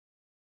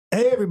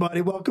Hey, everybody.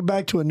 Welcome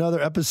back to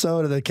another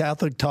episode of the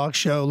Catholic Talk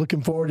Show.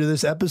 Looking forward to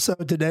this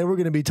episode. Today, we're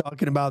going to be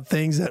talking about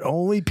things that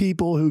only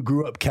people who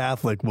grew up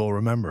Catholic will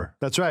remember.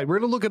 That's right. We're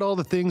going to look at all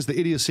the things, the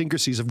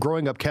idiosyncrasies of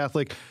growing up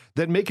Catholic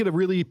that make it a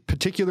really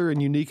particular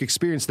and unique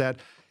experience that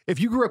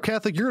if you grew up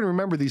Catholic, you're going to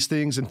remember these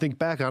things and think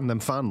back on them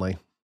fondly.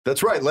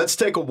 That's right. Let's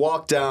take a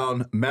walk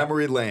down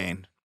memory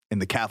lane in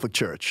the Catholic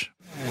Church.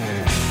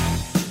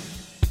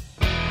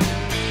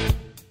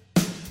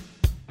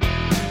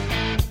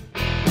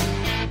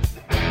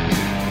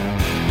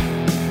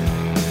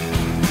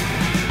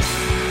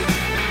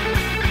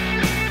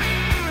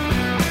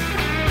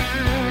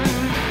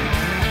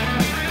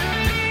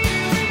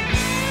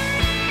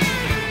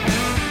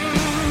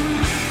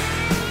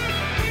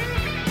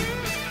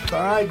 All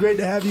right, great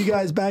to have you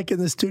guys back in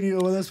the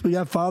studio with us. We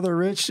got Father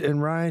Rich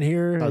and Ryan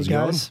here. How's hey, it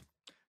guys.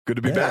 Good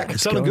to be back.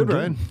 It's sounding good,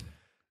 Ryan.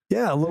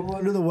 Yeah, a little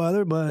under the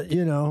weather, but,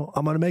 you know,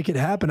 I'm going to make it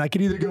happen. I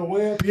could either go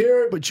way up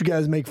here, but you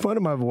guys make fun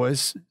of my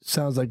voice.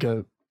 Sounds like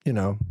a, you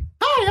know.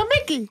 Hi, I'm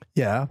Mickey.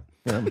 Yeah.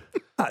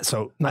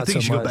 So not I think so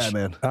you should much.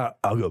 go Batman.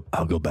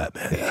 I'll go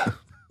Batman. Yeah.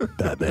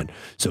 Batman.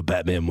 So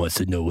Batman wants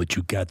to know what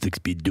you Catholics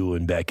be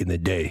doing back in the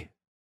day.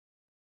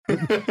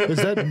 Is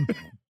that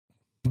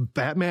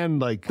Batman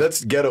like...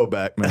 That's ghetto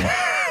Batman.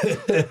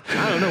 I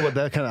don't know what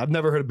that kind of... I've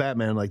never heard of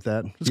Batman like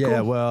that. It's Yeah,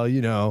 cool. well,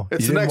 you know,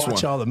 It's you the didn't next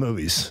watch one. all the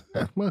movies.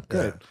 Yeah, well,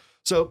 good.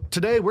 So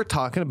today we're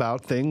talking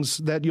about things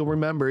that you'll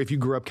remember if you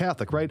grew up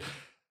Catholic, right?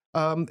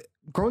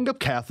 Growing up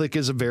Catholic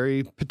is a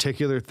very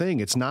particular thing.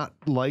 It's not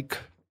like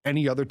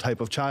any other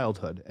type of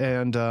childhood.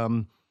 And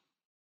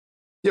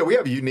Yeah, we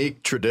have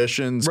unique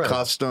traditions, Right.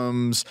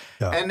 customs,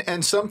 Yeah.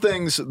 and some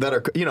things that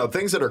are,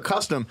 things that are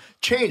custom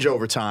change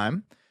over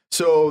time.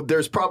 So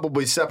there's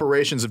probably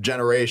separations of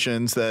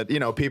generations that,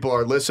 people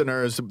are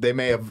listeners. They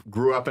may have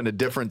grew up in a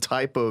different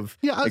type of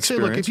yeah, I'd say,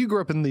 experience. look, if you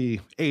grew up in the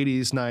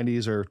 80s,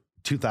 90s, or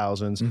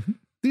 2000s,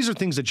 these are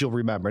things that you'll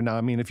remember. Now,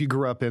 I mean, if you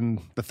grew up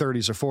in the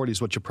 30s or 40s,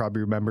 what you'll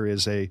probably remember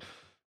is a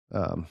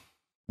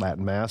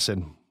Latin Mass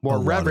and more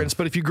reverence.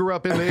 But if you grew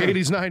up in the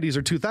 80s, 90s,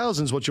 or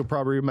 2000s, what you'll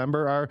probably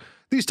remember are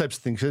these types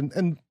of things.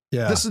 And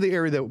Yeah. this is the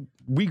area that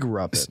we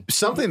grew up in.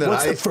 Something that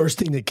What's the first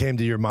thing that came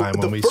to your mind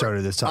when we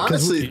started this talk?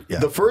 'Cause Honestly,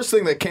 the first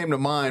thing that came to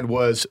mind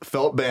was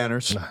felt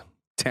banners,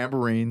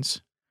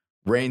 tambourines,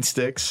 rain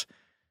sticks,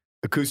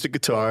 acoustic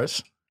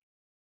guitars.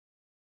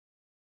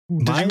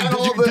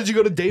 Did you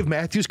go to Dave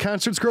Matthews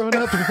concerts growing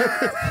up?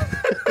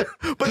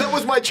 But that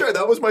was my church.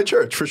 That was my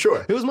church for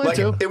sure. It was mine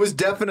too. It was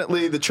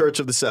definitely the church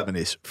of the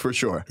 70s for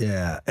sure.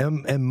 Yeah,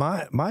 and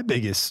my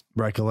biggest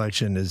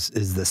recollection is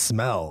the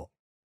smell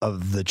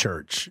of the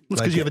church.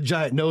 It's because you have a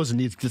giant nose and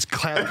it just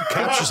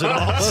captures it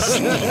all.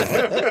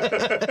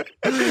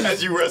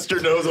 As you rest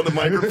your nose on the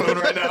microphone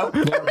right now.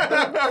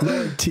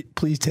 Lord,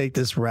 please take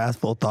this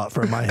wrathful thought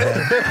from my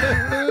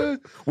head.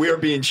 We are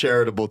being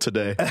charitable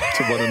today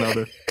to one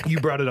another. You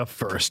brought it up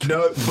first.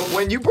 No, but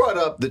when you brought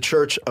up the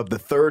church of the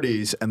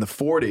 30s and the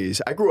 40s,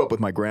 I grew up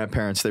with my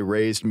grandparents. They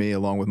raised me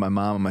along with my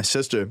mom and my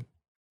sister.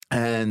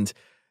 And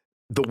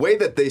the way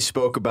that they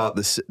spoke about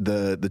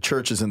the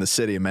churches in the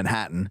city of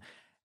Manhattan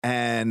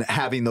and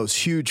having those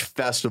huge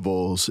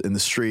festivals in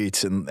the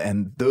streets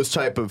and those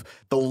type of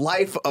the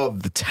life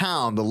of the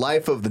town, the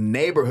life of the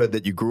neighborhood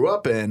that you grew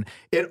up in,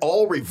 it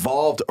all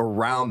revolved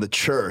around the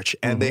church.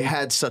 And they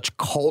had such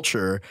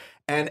culture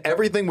and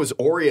everything was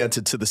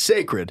oriented to the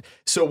sacred.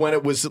 So when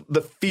it was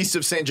the Feast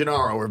of St.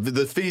 Gennaro or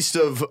the Feast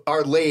of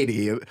Our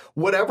Lady,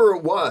 whatever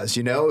it was,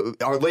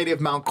 Our Lady of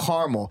Mount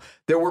Carmel,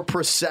 there were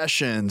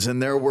processions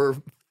and there were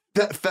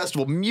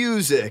festival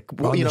music,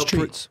 On the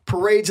streets.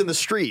 parades in the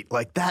street,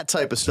 like that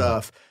type of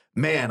stuff.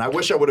 Man, I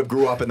wish I would have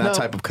grew up in that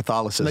type of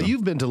Catholicism. Now,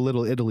 you've been to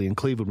Little Italy in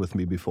Cleveland with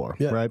me before,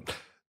 right?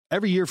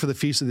 Every year for the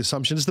Feast of the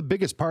Assumption, it's the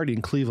biggest party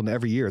in Cleveland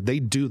every year. They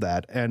do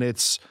that, and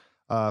it's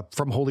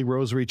from Holy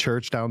Rosary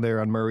Church down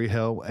there on Murray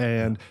Hill,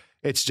 and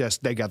it's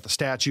just, they got the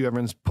statue,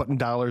 everyone's putting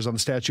dollars on the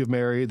statue of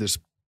Mary, there's,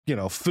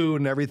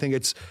 food and everything.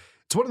 It's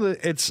one of the,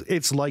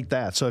 it's like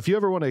that. So if you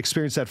ever want to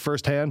experience that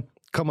firsthand,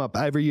 come up.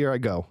 Every year I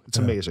go. It's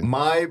amazing.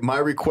 My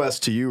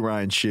request to you,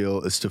 Ryan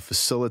Scheel, is to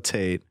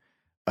facilitate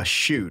a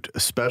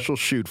special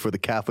shoot for the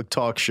Catholic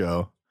Talk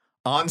Show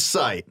on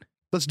site.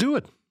 Let's do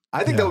it.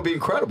 I think that would be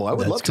incredible. I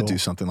would That's love cool. to do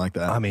something like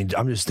that. I mean,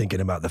 I'm just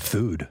thinking about the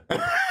food.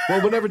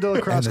 Well, whenever De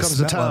La Crosse And the comes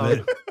to smell of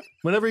town,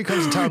 whenever he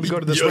comes to town, we go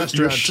to this Your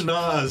restaurant.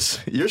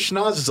 your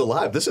schnoz is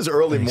alive. This is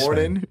early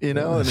morning, and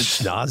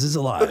it's Schnoz is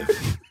alive.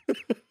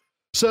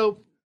 So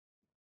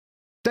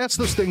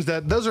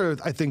those are,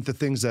 I think, the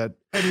things that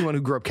anyone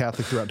who grew up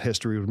Catholic throughout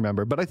history would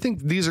remember. But I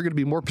think these are going to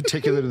be more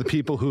particular to the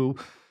people who,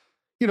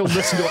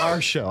 listen to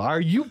our show. Are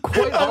you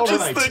quite all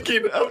right?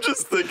 I'm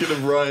just thinking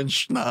of Ryan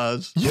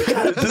Schnoz. You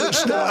got a big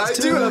schnoz, I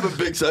do have a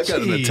big. I got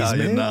an Jeez,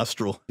 Italian man.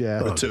 nostril.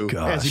 Yeah. or two.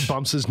 God. As he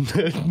bumps his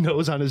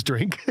nose on his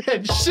drink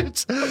and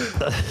shoots.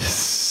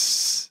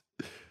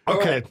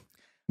 Okay.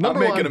 I'm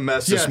making a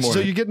mess this So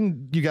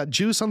morning. you got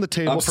juice on the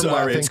table I'm from sorry,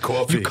 laughing. it's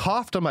coffee. You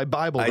coughed on my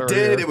Bible I earlier,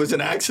 did. It was an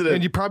accident.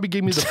 and you probably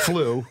gave me the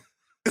flu.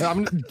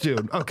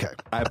 Dude, okay.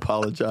 I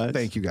apologize.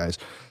 Thank you, guys.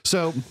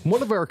 So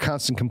one of our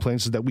constant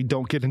complaints is that we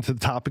don't get into the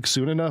topic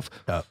soon enough.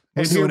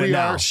 And here we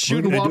are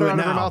shooting water out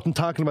of our mouth and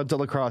talking about De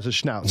La Crosse's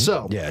schnout.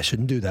 So yeah, I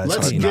shouldn't do that.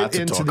 Let's get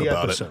into the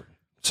episode.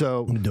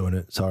 So I'm doing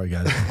it. Sorry,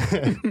 guys.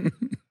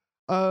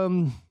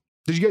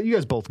 You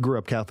guys both grew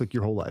up Catholic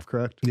your whole life,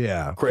 correct?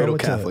 Yeah, Cradle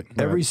Catholic.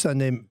 Every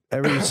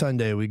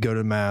Sunday we go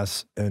to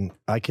mass, and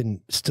I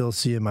can still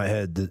see in my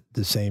head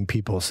the same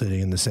people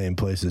sitting in the same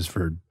places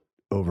for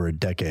over a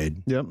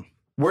decade. Yep.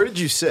 Where did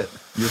you sit,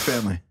 your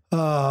family?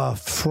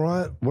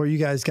 Front, where you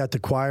guys got the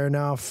choir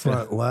now,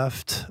 front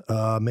left,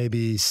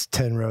 maybe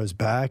 10 rows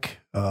back.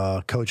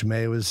 Coach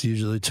May was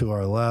usually to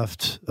our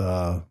left,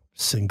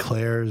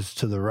 Sinclair's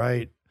to the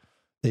right.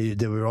 They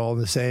were all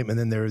the same. And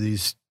then there were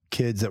these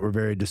kids that were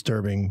very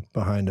disturbing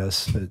behind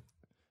us that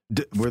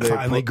Were they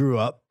finally grew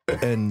up,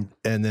 and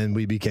then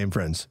we became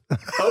friends.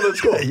 Oh,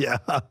 that's cool. Yeah.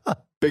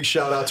 Big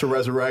shout out to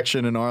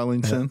Resurrection in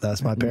Arlington.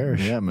 That's my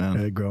parish. Yeah,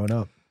 man. Growing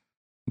up.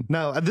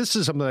 Now, this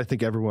is something I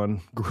think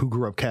everyone who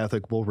grew up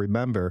Catholic will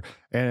remember.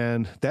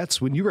 And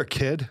that's when you were a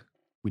kid,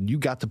 when you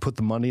got to put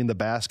the money in the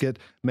basket,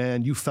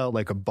 man, you felt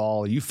like a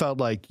ball. You felt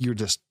like you're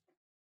just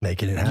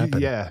making it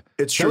happen. Yeah.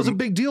 It's true. That was a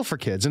big deal for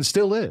kids and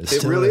still is.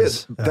 It really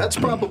is. That's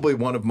probably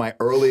one of my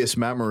earliest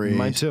memories.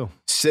 Mine too.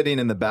 Sitting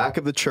in the back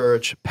of the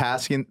church,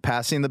 passing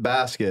the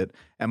basket,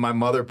 and my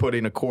mother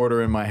putting a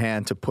quarter in my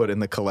hand to put in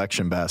the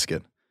collection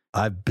basket.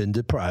 I've been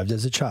deprived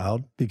as a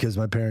child because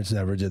my parents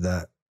never did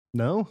that.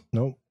 No?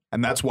 Nope.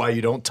 And that's why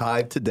you don't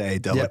tithe today,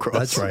 De La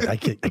Crosse. That's right. I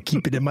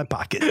keep it in my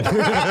pocket.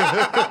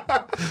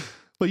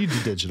 Well, you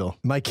do digital.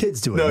 My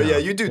kids do it. No, now. yeah,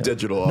 you do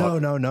digital.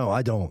 No,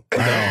 I don't.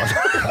 Yeah,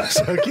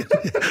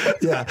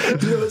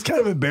 it's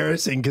kind of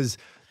embarrassing because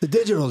the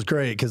digital is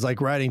great because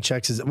like writing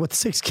checks is with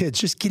 6 kids,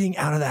 just getting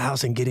out of the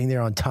house and getting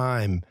there on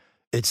time.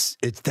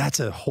 That's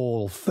a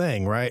whole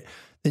thing, right?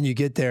 Then you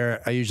get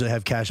there. I usually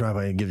have cash in my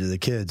pocket and give it to the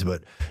kids,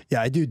 but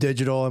yeah, I do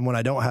digital. And when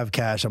I don't have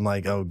cash, I'm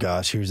like, oh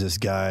gosh, here's this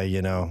guy,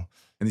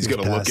 and he's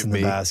going to look at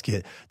me. The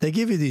basket. They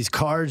give you these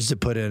cards to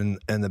put in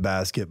the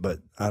basket, but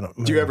I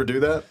don't. Do you ever do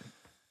that?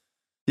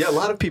 Yeah, a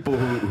lot of people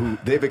who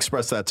they've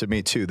expressed that to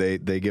me too. They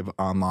give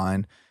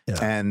online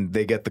and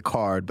they get the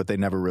card, but they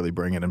never really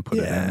bring it and put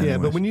it in. Yeah,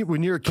 but when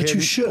you're a kid, but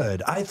you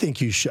should. I think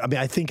you should. I mean,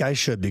 I think I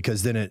should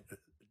because then it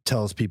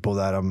tells people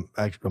that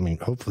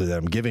hopefully that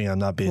I'm giving. I'm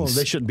not being. Well,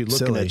 they shouldn't be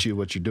looking silly. at you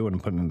what you're doing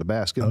and putting in the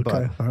basket.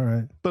 Okay, all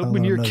right. But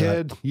when you're a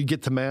kid, you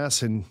get to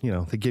mass and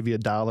they give you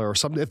 $1 or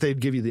something. If they'd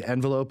give you the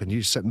envelope and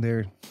you're sitting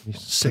there, you're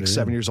 6,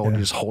 7 years old, and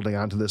you're just holding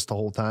on to this the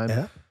whole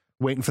time,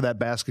 waiting for that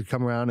basket to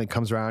come around. And it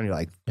comes around, and you're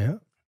like, yeah.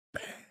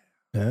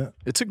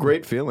 It's a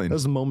great feeling. That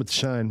was the moment to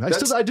shine. I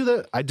do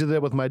that. I do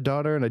that with my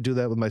daughter, and I do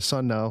that with my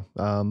son now.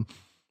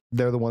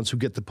 They're the ones who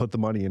get to put the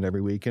money in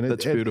every week, and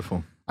that's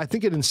beautiful. I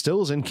think it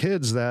instills in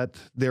kids that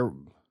they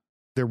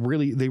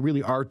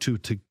really are to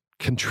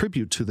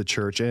contribute to the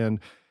church, and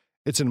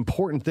it's an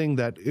important thing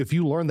that if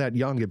you learn that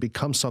young, it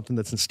becomes something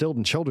that's instilled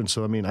in children.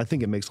 So, I mean, I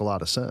think it makes a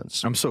lot of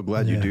sense. I'm so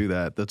glad you do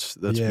that. That's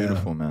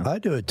beautiful, man. I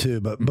do it too,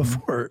 but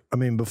before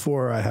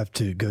I have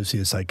to go see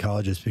a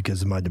psychologist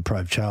because of my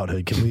deprived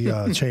childhood, can we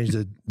change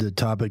the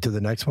topic to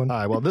the next one? All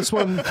right. Well, this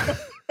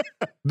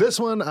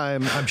one,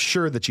 I'm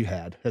sure that you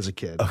had as a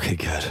kid. Okay,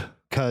 good.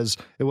 Because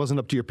it wasn't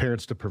up to your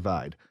parents to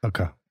provide.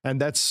 Okay.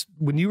 And that's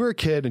when you were a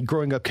kid and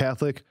growing up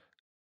Catholic,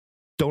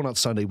 Donut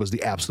Sunday was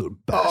the absolute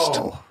best.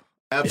 Oh,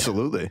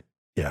 absolutely.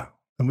 Yeah.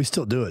 And we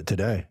still do it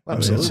today.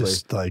 Absolutely.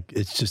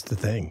 It's just the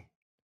thing.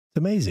 It's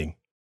amazing.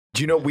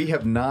 Do you know we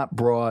have not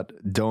brought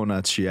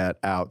donuts yet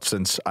out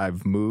since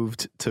I've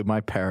moved to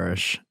my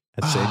parish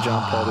at St.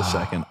 John Paul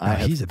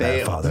II. He's a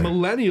bad father.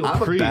 Millennial I'm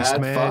priest, a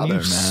bad man. father, You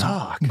man.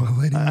 suck.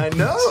 I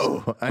know.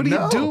 What are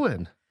you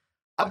doing?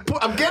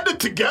 I'm getting it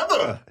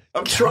together.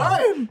 I'm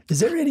trying. Is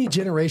there any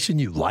generation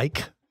you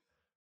like?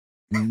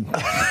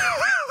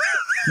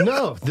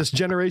 No, this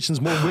generation's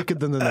more wicked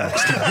than the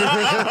next.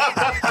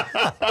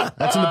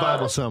 That's in the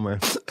Bible somewhere.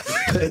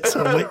 It's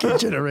a wicked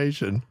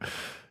generation.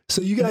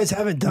 So you guys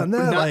haven't done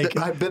that?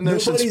 I've been there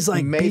since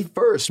like May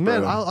 1st,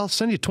 man. I'll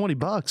send you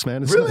 $20,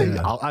 man. It's really?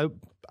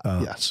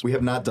 Yes. We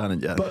have not done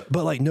it yet.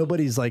 But like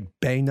nobody's like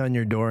banged on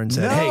your door and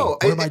said, "Hey,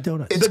 what are my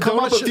donuts?" It's come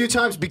up a few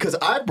times because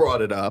I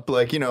brought it up.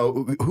 Like,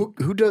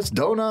 who does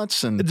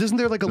donuts? And isn't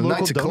there like a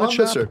local donut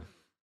shop?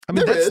 I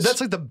mean,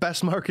 that's like the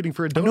best marketing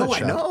for a donut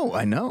shop.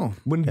 I know.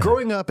 When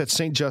growing up at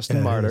St.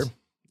 Justin Martyr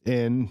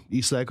in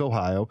Eastlake,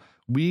 Ohio,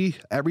 we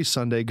every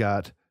Sunday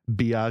got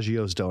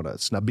Biagio's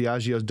Donuts. Now,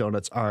 Biagio's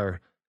Donuts are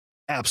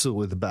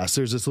absolutely the best.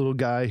 There's this little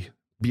guy,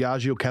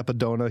 Biagio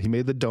Capadona. He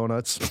made the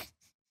donuts.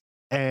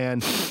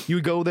 And you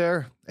would go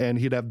there, and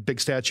he'd have a big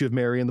statue of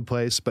Mary in the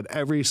place. But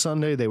every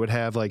Sunday, they would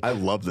have like... I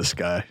love this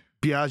guy.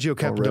 Biagio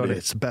Capadona.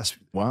 It's the best.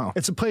 Wow.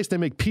 It's a place they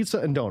make pizza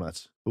and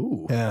donuts.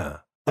 Ooh. Yeah.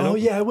 Oh,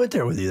 yeah, I went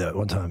there with you that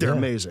one time. They're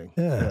amazing.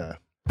 Yeah.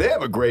 They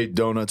have a great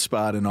donut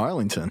spot in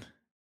Arlington.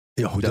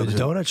 The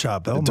donut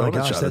shop. Oh, my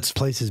gosh. That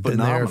place has been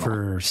there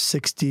for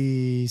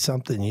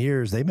 60-something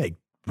years. They make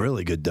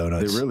really good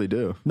donuts. They really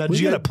do. Now,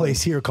 we got a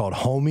place here called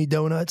Homie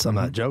Donuts. I'm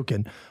not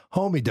joking.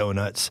 Homie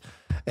Donuts.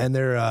 And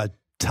they're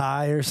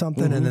tie or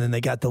something, and then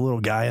they got the little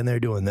guy in there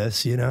doing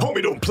this, you know?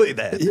 Homie, don't play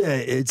that. Yeah,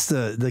 it's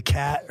the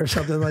cat or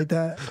something like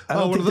that. I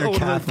don't think they're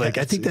Catholic.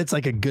 I think that's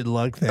like a good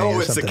luck thing. Oh,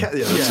 or it's something.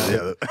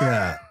 the cat.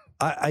 Yeah.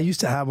 I used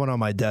to have one on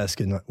my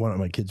desk, and one of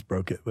my kids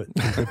broke it, but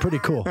they're pretty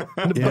cool.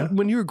 But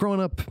when you were growing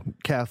up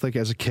Catholic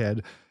as a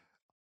kid,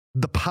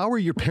 the power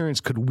your parents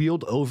could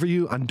wield over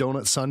you on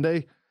Donut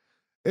Sunday,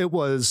 that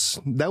was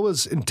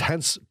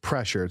intense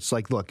pressure. It's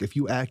like, look, if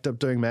you act up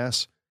during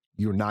Mass,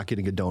 you're not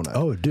getting a donut.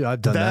 Oh, dude,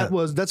 I've done that.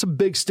 That's a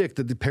big stick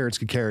that the parents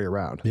could carry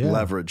around. Yeah.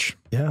 Leverage.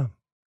 Yeah.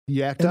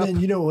 You act and up. then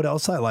you know what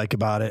else I like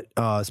about it,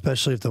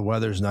 especially if the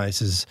weather's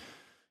nice, is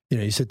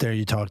you sit there,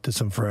 you talk to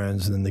some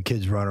friends, and then the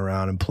kids run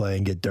around and play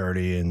and get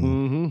dirty,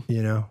 and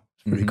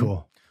it's pretty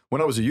cool.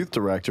 When I was a youth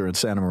director in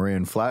Santa Maria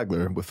and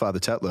Flagler with Father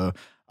Tetlow,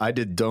 I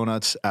did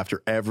donuts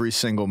after every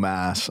single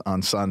Mass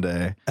on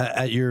Sunday.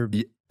 At your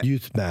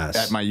youth Mass?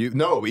 At my youth,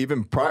 no,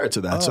 even prior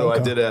to that. I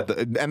did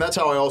it and that's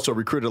how I also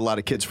recruited a lot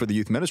of kids for the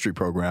youth ministry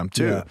program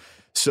too. Yeah.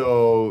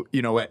 So,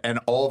 and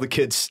all the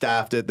kids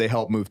staffed it. They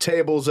helped move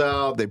tables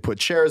out. They put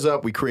chairs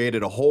up. We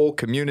created a whole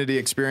community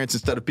experience.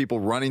 Instead of people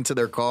running to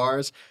their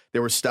cars, they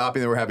were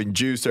stopping. They were having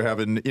juice. They're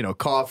having,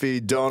 coffee,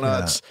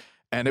 donuts. Yeah.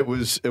 And it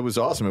was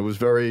awesome. It was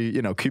very,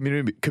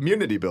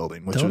 community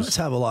building. Donuts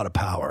have a lot of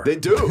power. They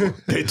do.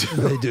 They do.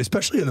 They do,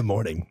 especially in the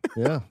morning.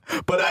 Yeah.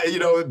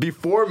 But,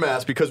 before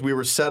Mass, because we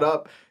were set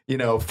up,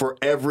 for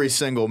every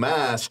single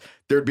Mass,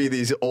 there'd be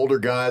these older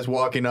guys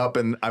walking up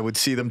and I would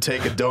see them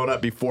take a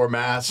donut before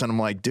Mass. And I'm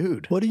like,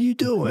 dude. What are you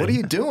doing? What are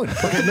you doing?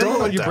 Number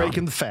one, you're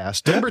breaking the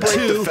fast. Number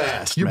two,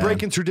 you're man.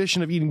 breaking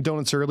tradition of eating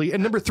donuts early.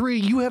 And number three,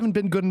 you haven't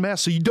been good in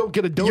Mass, so you don't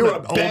get a donut. You're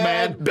a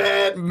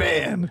bad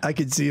man. I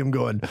could see him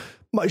going,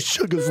 my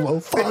sugar's low,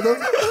 Father.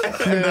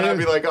 And then I'd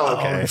be like, oh,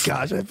 okay. Oh,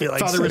 gosh, I feel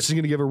like Father Rich is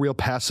going to give a real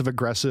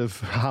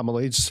passive-aggressive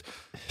homily.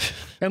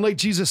 And like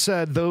Jesus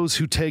said, those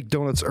who take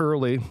donuts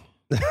early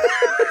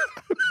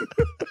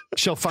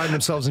shall find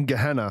themselves in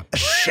Gehenna.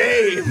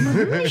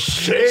 Shame.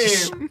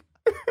 Shame.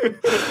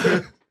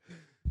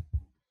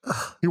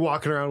 You're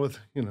walking around with,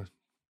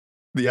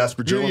 the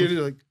aspergillum.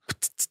 You're like,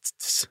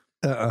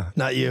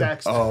 not you.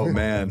 Next. Oh,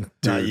 man.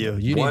 Dude, not you.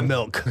 You need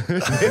milk.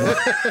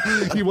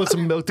 You want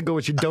some milk to go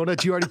with your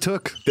donut you already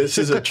took? This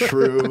is a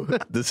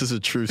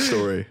true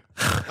story.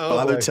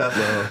 Father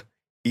Tetlow,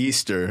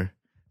 Easter,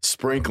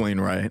 sprinkling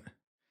right.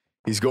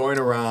 He's going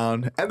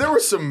around, and there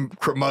were some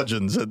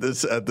curmudgeons at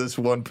this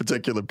one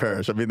particular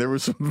parish. I mean, there were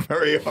some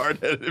very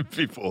hard-headed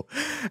people.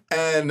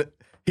 And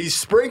he's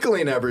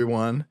sprinkling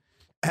everyone,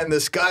 and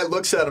this guy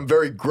looks at him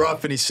very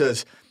gruff, and he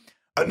says,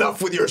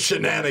 enough with your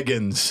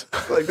shenanigans.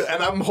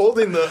 And I'm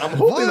holding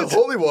the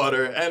holy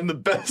water, and the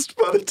best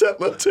Father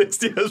Tetlow takes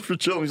the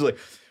aspergillum. He's like,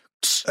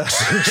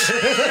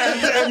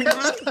 and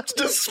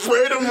just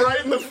sprayed him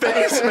right in the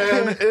face,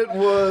 man. It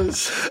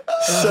was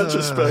such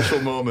a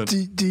special moment.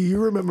 Do you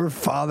remember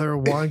Father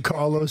Juan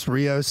Carlos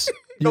Rios?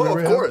 Oh,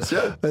 of course,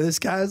 yeah. This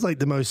guy is like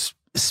the most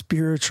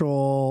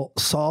spiritual,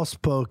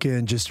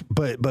 soft-spoken,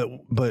 but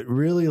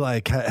really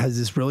like has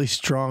this really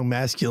strong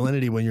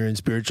masculinity when you're in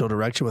spiritual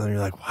direction with him. You're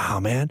like,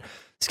 wow, man,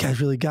 this guy's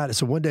really got it.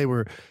 So one day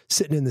we're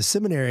sitting in the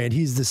seminary, and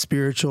he's the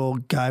spiritual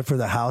guy for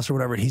the house or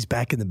whatever, and he's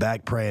back in the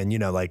back praying,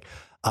 like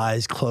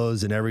eyes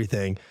closed and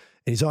everything.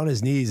 And he's on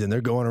his knees, and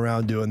they're going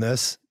around doing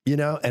this, and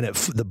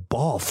the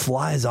ball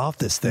flies off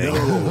this thing.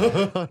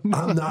 No.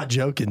 I'm not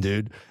joking,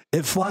 dude.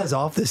 It flies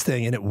off this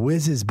thing, and it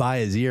whizzes by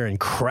his ear and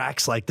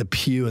cracks like the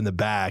pew in the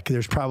back.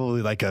 There's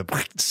probably like a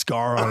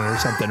scar on it or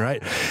something,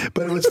 right?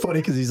 But it was funny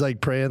because he's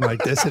like praying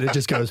like this, and it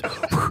just goes,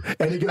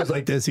 and he goes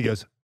like this. He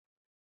goes.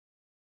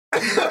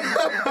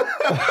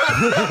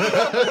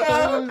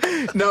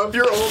 Now, if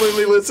you're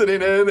only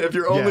listening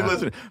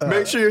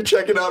make sure you're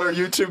checking out our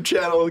YouTube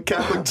channel,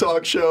 Catholic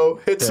Talk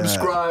Show. Hit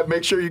subscribe.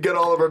 Make sure you get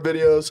all of our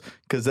videos,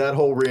 because that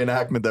whole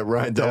reenactment that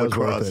Ryan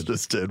Delacroix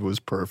just did was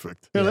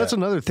perfect. Yeah, that's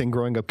another thing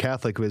growing up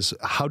Catholic, was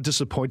how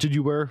disappointed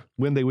you were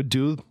when they would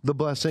do the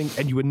blessing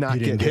and you would not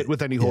get hit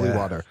with any holy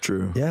water.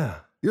 True. Yeah.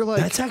 You're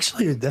like, that's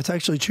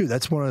actually true.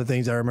 That's one of the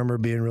things I remember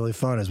being really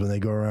fun, is when they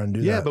go around and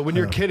do that. Yeah, but when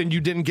you're a kid and you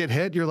didn't get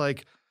hit, you're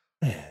like,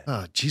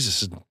 oh,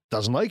 Jesus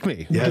doesn't like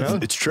me. Yeah,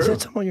 it's true. Is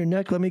that something on your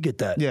neck? Let me get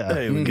that. Yeah.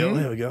 There we go.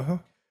 There we go. Huh?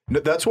 No,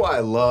 that's why I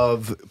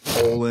love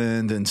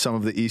Poland and some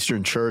of the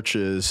Eastern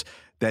churches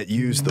that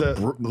use the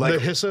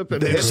hyssop.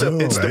 The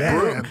hyssop. It's the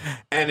broom,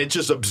 and it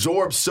just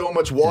absorbs so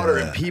much water,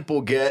 and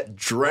people get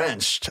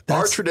drenched.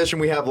 Our tradition,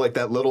 we have like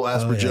that little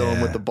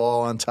aspergillum with the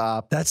ball on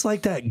top. That's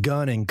like that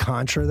gun in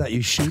Contra that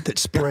you shoot that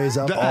sprays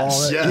up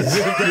all.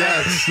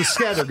 Yes, the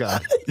scatter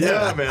gun.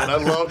 Yeah, man, I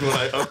loved when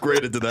I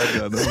upgraded to that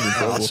gun. That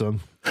was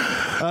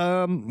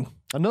awesome.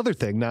 Another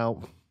thing.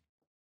 Now,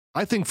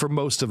 I think for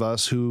most of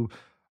us who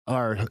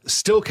are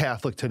still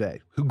Catholic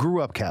today, who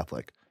grew up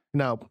Catholic,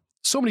 now.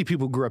 So many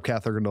people who grew up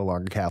Catholic are no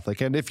longer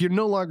Catholic. And if you're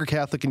no longer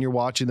Catholic and you're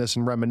watching this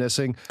and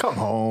reminiscing, come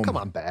home. Come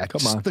on back.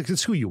 Come on.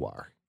 It's who you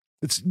are.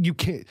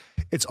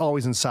 It's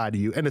always inside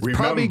of you. And it's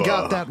probably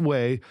got that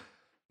way,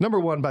 number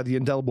one, by the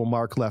indelible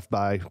mark left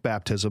by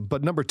baptism,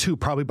 but number two,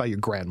 probably by your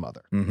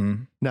grandmother.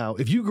 Mm-hmm. Now,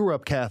 if you grew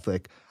up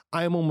Catholic,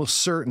 I am almost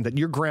certain that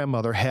your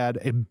grandmother had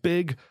a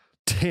big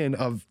tin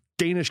of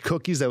Danish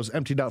cookies that was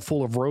emptied out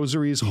full of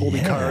rosaries,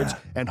 holy cards,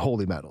 and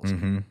holy medals.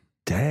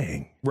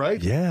 Dang.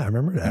 Right? Yeah, I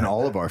remember that. In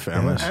all of our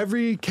families.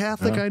 Every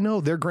Catholic I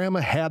know, their grandma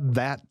had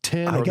that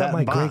tin I or got that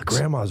my box.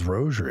 great-grandma's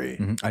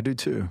rosary. I do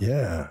too.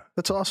 Yeah.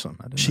 That's awesome.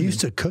 I didn't She know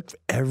used to cook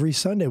every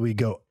Sunday. We'd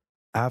go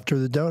after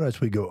the donuts,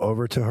 we'd go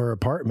over to her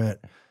apartment.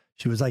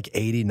 She was like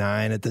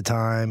 89 at the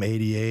time,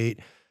 88.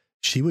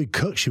 She would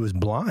cook. She was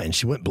blind.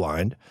 She went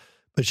blind,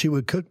 but she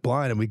would cook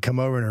blind, and we'd come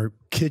over and her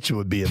kitchen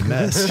would be a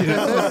mess. You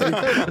know,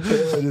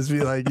 it would just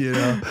be like, you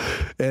know.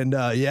 And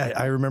yeah,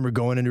 I remember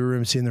going into a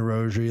room, seeing the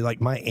rosary. Like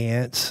my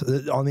aunts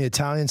on the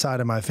Italian side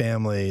of my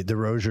family, the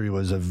rosary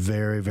was a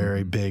very,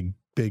 very big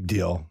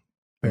deal.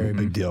 Very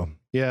big deal.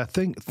 Yeah,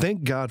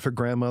 thank God for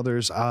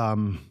grandmothers.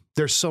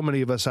 There's so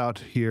many of us out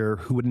here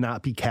who would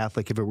not be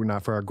Catholic if it were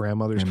not for our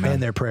grandmothers.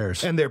 And their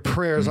prayers. And their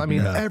prayers. I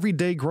mean, every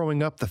day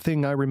growing up, the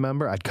thing I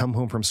remember, I'd come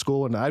home from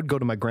school and I'd go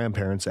to my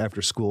grandparents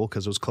after school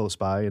because it was close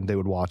by and they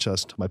would watch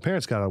us till my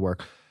parents got out of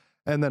work.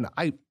 And then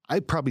I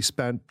probably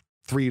spent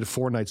 3 to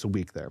 4 nights a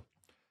week there.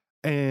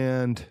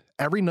 And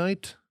every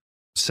night,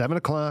 7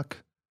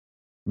 o'clock,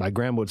 my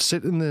grandma would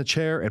sit in the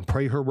chair and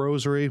pray her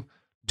rosary,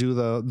 do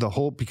the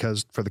whole,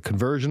 because for the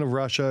conversion of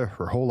Russia,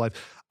 her whole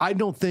life. I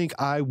don't think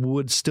I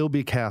would still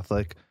be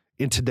Catholic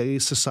in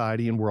today's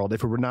society and world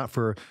if it were not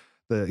for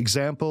the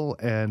example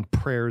and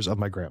prayers of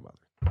my grandmother.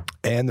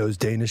 And those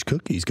Danish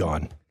cookies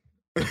gone.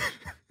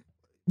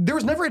 There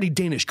was never any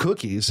Danish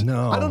cookies.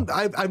 No. I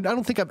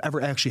don't think I've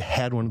ever actually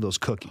had one of those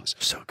cookies.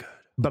 So good.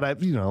 But I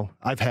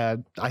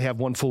have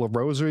one full of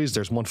rosaries.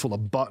 There's one full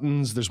of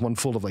buttons. There's one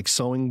full of like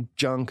sewing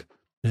junk.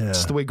 Yeah.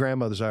 It's the way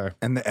grandmothers are.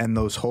 And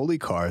those holy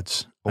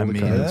cards. Holy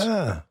cards.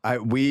 Yeah.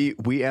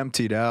 We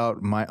emptied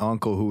out my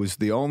uncle, who was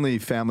the only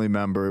family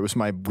member. It was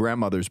my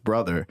grandmother's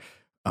brother.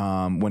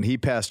 When he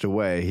passed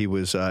away, he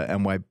was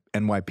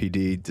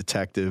NYPD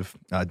detective,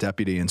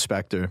 deputy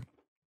inspector,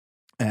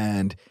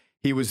 and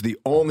he was the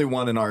only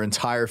one in our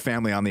entire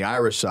family on the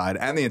Irish side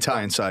and the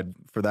Italian side,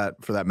 for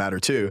that matter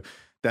too,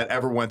 that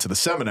ever went to the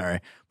seminary.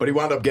 But he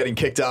wound up getting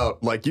kicked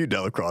out like you,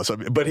 Delacroix. I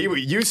mean, but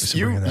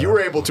you were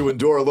able to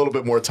endure a little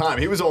bit more time.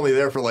 He was only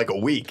there for like a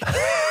week,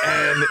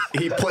 and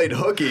he played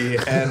hooky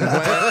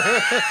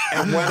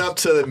and went up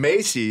to the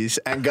Macy's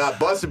and got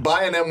busted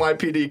by an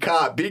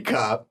NYPD beat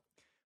cop,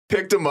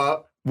 picked him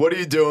up. What are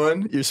you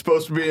doing? You're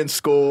supposed to be in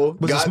school.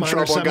 Got in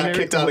trouble and got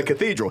kicked out of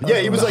Cathedral.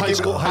 Yeah, he was like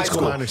high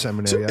school minor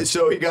seminary.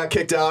 So he got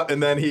kicked out,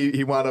 and then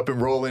he wound up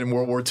enrolling in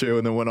World War II,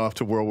 and then went off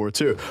to World War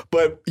II.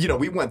 But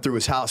we went through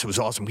his house. It was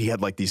awesome. He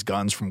had like these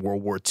guns from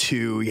World War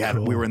II.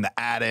 We were in the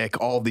attic.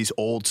 All these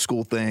old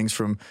school things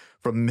from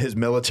his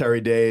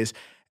military days.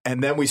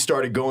 And then we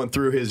started going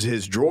through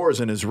his drawers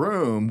in his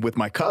room with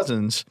my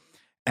cousins.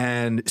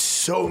 And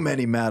so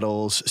many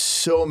medals,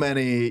 so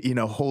many,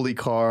 holy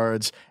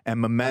cards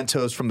and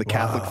mementos from the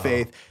Catholic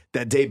faith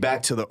that date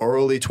back to the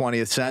early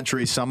 20th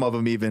century, some of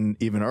them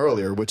even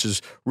earlier, which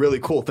is really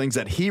cool. Things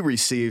that he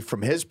received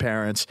from his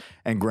parents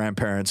and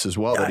grandparents as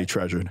well that he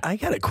treasured. I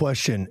got a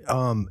question.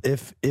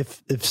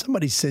 If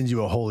somebody sends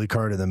you a holy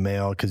card in the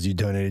mail because you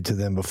donated to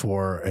them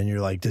before and you're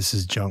like, this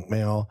is junk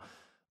mail.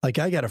 Like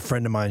I got a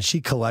friend of mine,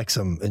 she collects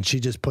them and she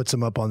just puts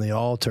them up on the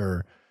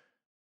altar.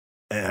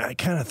 And I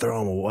kind of throw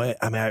them away.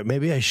 I mean,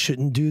 maybe I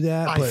shouldn't do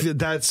that. But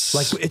that's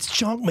like it's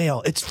junk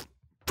mail. It's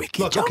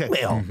freaking junk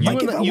mail. Mm-hmm.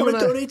 Like if I want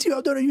to donate to you,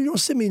 I'll donate. You don't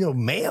send me no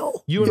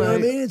mail. You know what I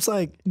mean? It's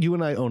like you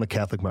and I own a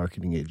Catholic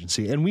marketing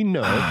agency, and we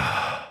know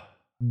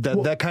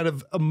that kind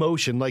of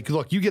emotion. Like,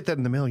 look, you get that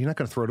in the mail. You're not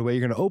going to throw it away.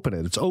 You're going to open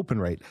it. It's open,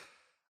 right?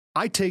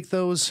 I take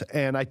those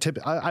and I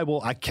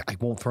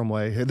won't throw them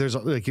away. There's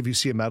like if you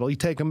see a medal, you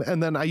take them,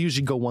 and then I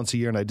usually go once a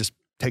year and I just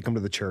take them to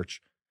the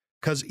church.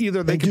 Because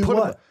either they can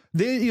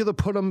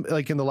put them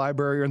like in the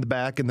library or in the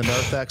back in the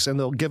narthex, and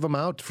they'll give them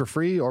out for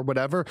free or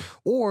whatever,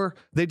 or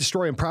they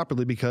destroy them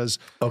properly. Because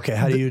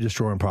how do you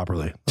destroy them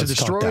properly? To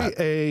destroy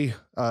a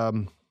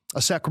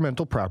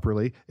sacramental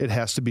properly, it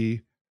has to be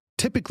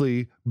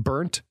typically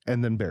burnt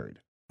and then buried.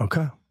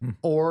 Okay.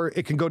 Or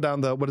it can go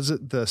down the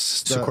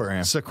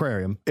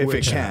sacrarium. If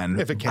it can.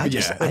 If it can.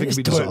 If it can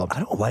be dissolved. I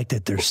don't like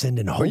that they're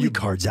sending holy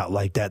cards out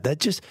like that. That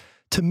just,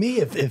 to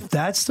me, if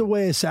that's the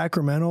way a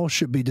sacramental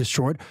should be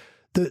destroyed,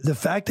 the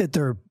fact that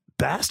they're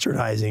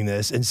bastardizing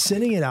this and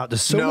sending it out to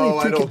so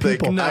many freaking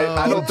people.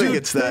 I don't think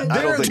it's that.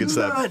 I don't think it's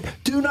that.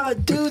 Do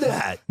not do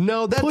that.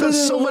 No, that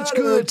does so much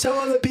good.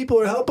 Tell them that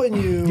people are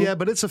helping you. Yeah,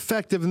 but it's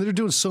effective, and they're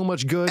doing so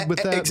much good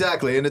with that.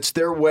 Exactly, and it's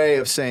their way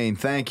of saying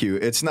thank you.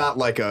 It's not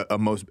like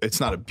it's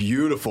not a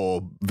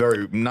beautiful,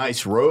 very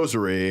nice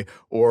rosary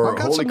or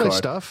holy card. Nice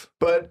stuff.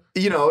 But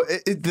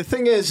the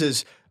thing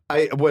is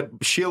what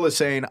Sheila's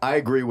saying, I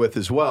agree with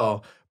as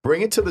well.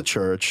 Bring it to the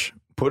church.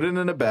 Put it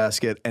in a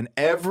basket, and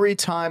every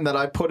time that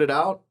I put it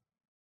out,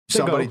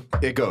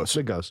 it goes.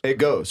 Okay.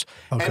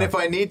 And if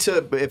I need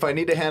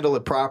to handle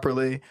it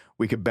properly,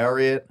 we could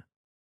bury it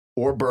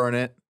or burn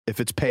it if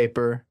it's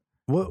paper.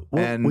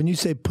 When you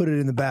say put it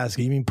in the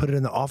basket, you mean put it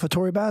in the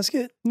offertory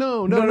basket?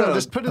 No.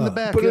 Just put it in the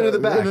back. Put it in the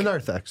back. In the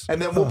narthex.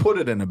 And then we'll put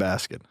it in a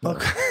basket.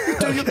 Okay.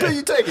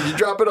 you take it. You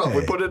drop it off.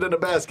 We put it in a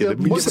basket.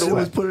 Yeah, you said it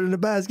was put it in the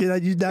basket. Now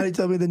you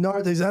tell me the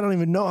narthex. I don't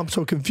even know. I'm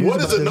so confused.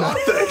 What is a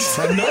narthex?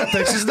 A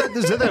narthex? Is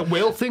that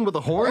whale thing with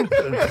a horn?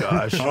 Oh,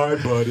 gosh. All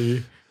right,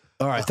 buddy.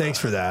 All right, thanks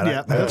for that.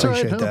 Yeah, I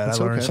appreciate right. that. I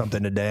learned okay.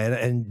 something today.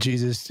 And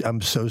Jesus,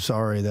 I'm so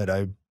sorry that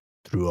I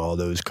threw all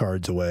those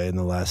cards away in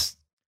the last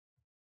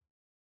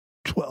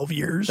 12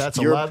 years. That's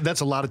a lot.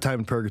 That's a lot of time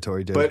in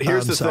purgatory, dude. But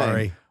here's I'm the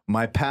sorry. thing.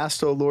 My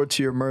past, O Lord,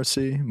 to your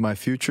mercy, my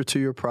future to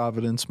your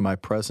providence, my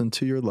present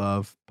to your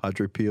love.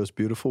 Padre Pio's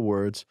beautiful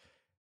words.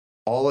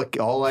 All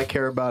I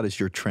care about is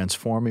you're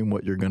transforming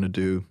what you're going to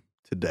do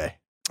today.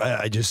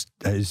 I just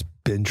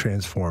been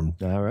transformed.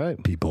 All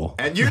right. People.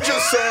 And you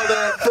just saw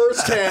that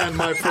firsthand,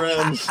 my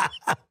friends,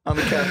 on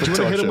the Catholic Do you want Talk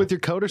to hit him Show. with your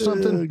coat or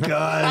something?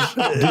 Gosh.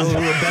 Do a little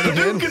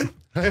Benedict?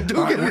 All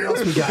right, what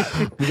else we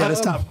got? We got to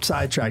stop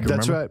sidetracking.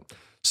 That's remember? right.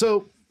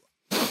 So,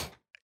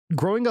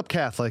 growing up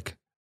Catholic,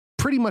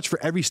 pretty much for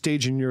every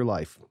stage in your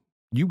life,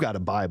 you got a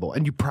Bible,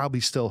 and you probably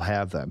still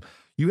have them.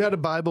 You had a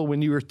Bible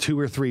when you were 2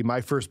 or 3,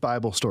 my first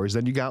Bible stories.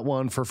 Then you got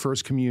one for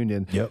First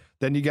Communion. Yep.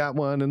 Then you got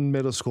one in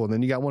middle school. And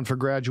then you got one for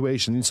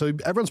graduation. And so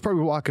everyone's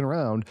probably walking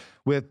around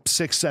with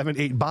 6, 7,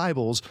 8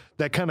 Bibles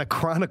that kind of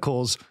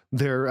chronicles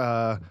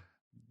their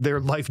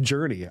life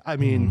journey. I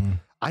mean,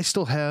 I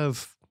still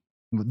have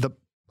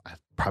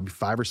probably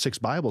 5 or 6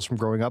 Bibles from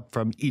growing up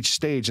from each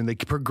stage, and they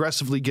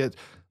progressively get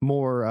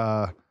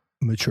more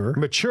Mature.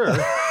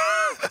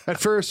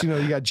 At first,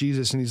 you got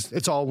Jesus and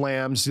it's all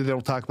lambs. They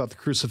don't talk about the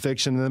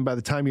crucifixion. And then by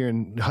the time you're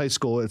in high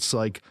school, it's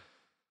like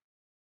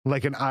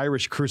an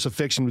Irish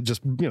crucifixion with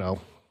just,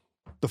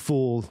 the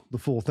full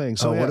thing.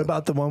 So what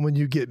about the one when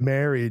you get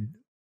married?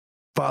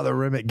 Father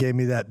Rimmick gave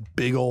me that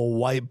big old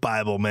white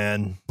Bible,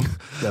 man.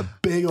 The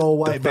big old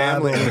white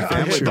family- Bible. the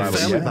family Pictures. Bible.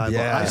 Family Yeah. Bible.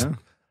 Yeah.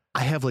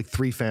 I have like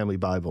 3 family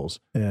Bibles.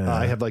 Yeah.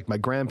 I have like my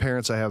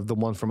grandparents. I have the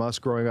one from us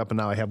growing up, and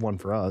now I have one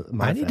for us.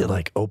 I need to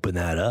like open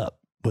that up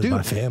with Dude,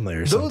 my family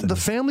or something. The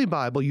family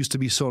Bible used to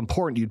be so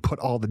important. You'd put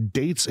all the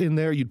dates in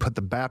there. You'd put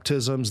the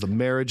baptisms, the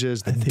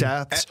marriages, the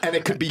deaths. And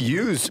it could be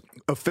used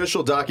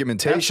official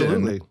documentation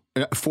Absolutely.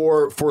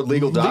 for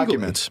legal Legally.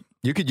 documents.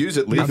 You could use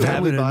it I'm legally.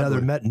 having Bible.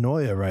 another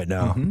metanoia right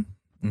now.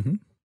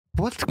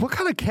 What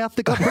kind of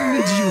Catholic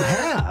upbringing did you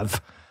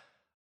have?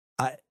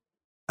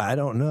 I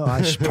don't know.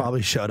 I should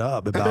probably shut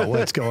up about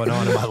what's going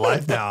on in my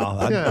life now.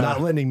 I'm not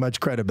lending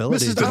much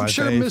credibility to I'm my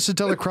sure, faith. Mrs.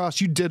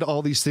 Delacrosse, you did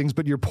all these things,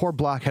 but your poor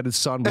block-headed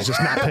son was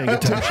just not paying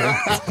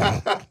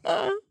attention.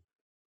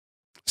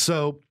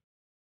 So,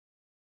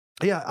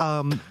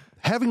 yeah,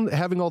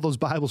 having all those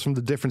Bibles from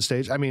the different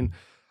stages. I mean,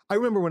 I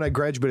remember when I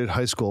graduated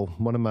high school,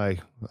 one of my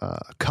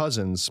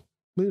cousins,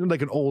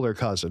 like an older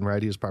cousin,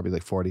 right? He was probably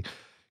like 40,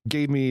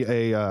 gave me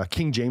a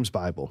King James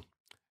Bible.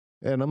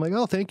 And I'm like,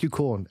 oh, thank you,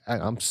 cool. And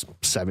I'm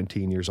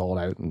 17 years old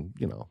out and,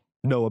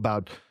 know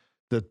about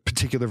the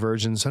particular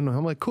versions. And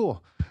I'm like,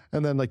 cool.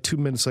 And then like 2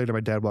 minutes later, my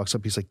dad walks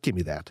up. He's like, give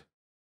me that.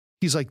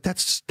 He's like, that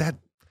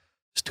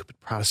stupid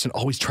Protestant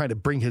always trying to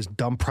bring his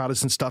dumb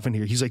Protestant stuff in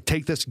here. He's like,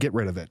 take this, get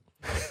rid of it.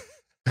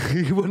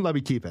 He wouldn't let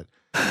me keep it.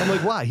 I'm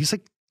like, why? He's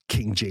like,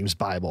 King James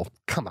Bible.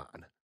 Come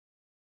on.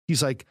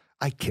 He's like,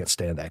 I can't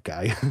stand that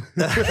guy.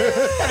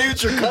 And he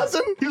was your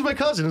cousin? He was my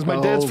cousin. He was my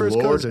dad's first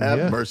Lord cousin. have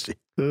Yeah. mercy.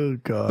 Oh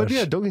gosh. But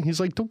yeah, he's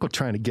like, don't go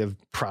trying to give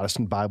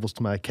Protestant Bibles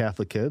to my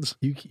Catholic kids.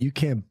 you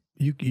can't.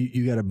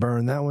 You got to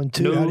burn that one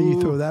too. How do you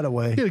throw that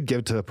away? You gotta give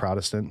it to a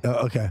Protestant.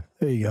 Oh, okay,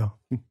 there you go.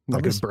 I'm I'm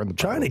gonna just burn the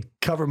trying Bible. to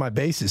cover my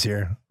bases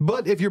here.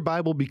 But if your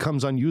Bible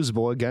becomes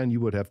unusable again, you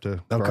would have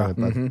to burn Okay. it.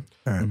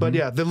 But, All right. but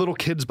yeah, the little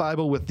kid's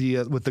Bible with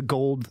the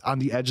gold on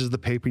the edges of the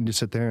paper, and you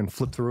sit there and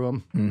flip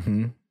through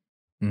them.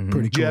 Pretty Do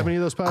you cool. have any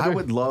of those,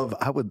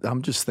 Padre?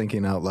 I'm just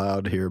thinking out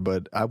loud here,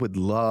 but I would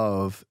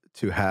love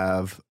to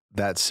have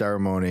that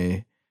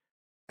ceremony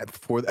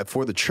for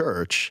the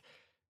church.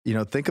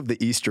 Think of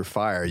the Easter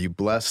fire. You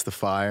bless the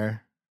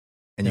fire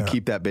and you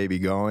keep that baby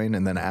going.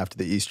 And then after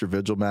the Easter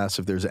Vigil Mass,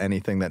 if there's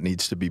anything that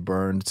needs to be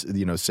burned,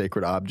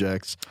 sacred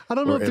objects. I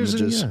don't know or if there's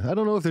images. I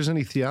don't know if there's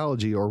any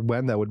theology or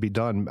when that would be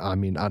done. I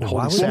mean, on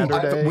Holy would-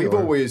 Saturday. We've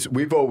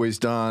or- always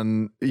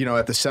done,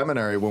 at the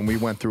seminary when we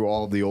went through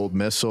all of the old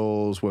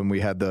missals, when we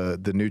had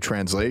the new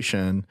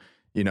translation,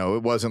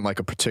 it wasn't like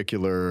a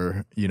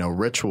particular,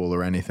 ritual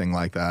or anything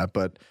like that.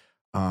 But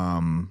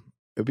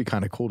it'd be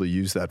kind of cool to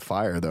use that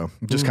fire though.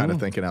 I'm just kind of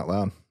thinking out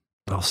loud.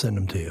 I'll send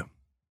them to you.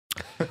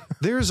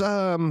 There's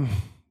on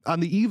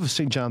the eve of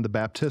St. John the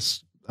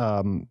Baptist,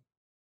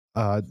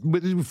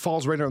 it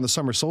falls right around the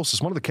summer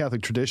solstice. One of the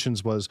Catholic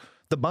traditions was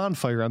the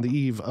bonfire on the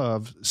eve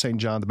of St.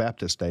 John the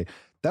Baptist Day.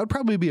 That would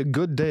probably be a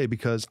good day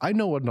because I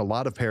know in a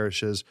lot of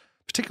parishes,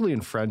 particularly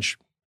in French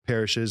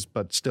parishes,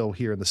 but still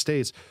here in the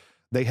States,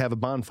 they have a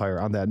bonfire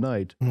on that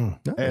night. Nice.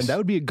 And that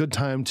would be a good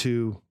time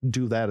to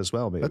do that as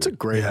well, maybe. That's a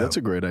great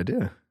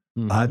idea.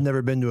 Mhm. I've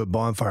never been to a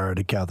bonfire at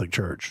a Catholic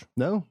church.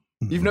 No?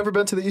 You've never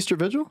been to the Easter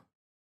Vigil?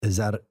 Is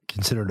that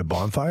considered a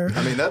bonfire?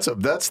 I mean, that's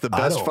the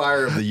best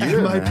fire of the year.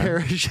 At my man.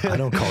 parish, I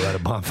don't call that a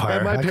bonfire.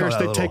 at my I call parish,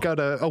 that they take out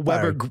a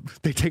Weber.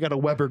 They take out a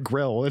Weber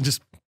grill and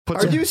just put.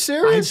 Are you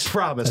serious? I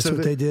promise. That's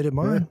what they did at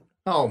mine.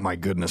 Oh my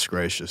goodness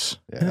gracious!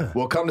 Yeah.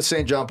 Well, come to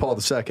St. John Paul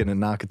II in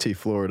Nocatee,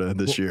 Florida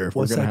this year.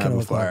 We're What's going that to have gonna a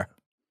look fire.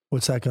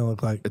 What's that going to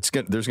look like? There's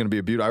going to be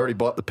a beauty. I already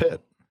bought the pit.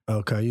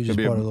 Okay, you just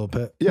It'll be bought a little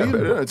pit. Yeah,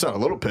 but it's not a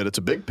little pit. It's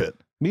a big pit.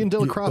 Me and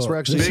Dylan Cross were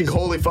actually Big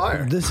holy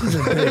fire. This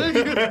isn't big.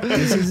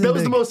 This isn't that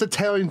was big. the most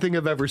Italian thing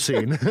I've ever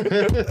seen.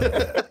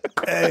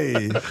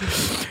 Hey.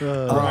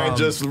 Ryan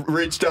just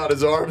reached out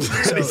his arms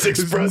and he's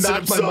expressing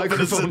knocked my himself in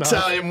his microphone off.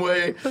 Italian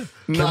way.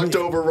 Knocked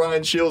over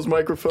Ryan Shields'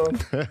 microphone.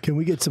 Can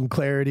we get some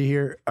clarity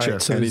here? All Sure.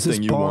 right, so is this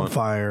Anything you want.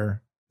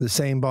 bonfire the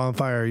same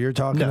bonfire you're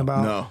talking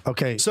about? No.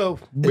 Okay. So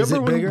Is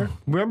it bigger?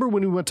 Remember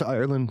when we went to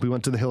Ireland? We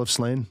went to the Hill of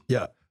Slane.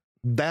 Yeah.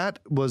 That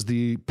was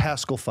the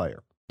Paschal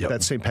fire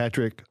that St.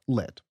 Patrick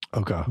lit.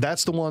 Okay.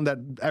 That's the one that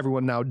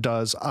everyone now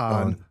does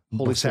on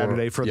Holy before-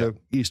 Saturday for the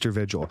Easter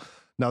Vigil.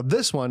 Now,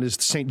 this one is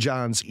St.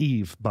 John's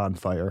Eve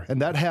bonfire,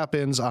 and that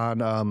happens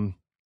on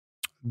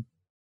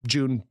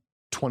June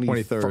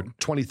 23rd.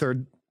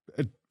 23rd,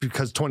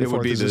 because It would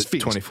 24th be is the his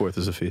feast. 24th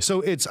is a feast.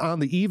 So it's on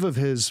the eve of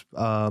his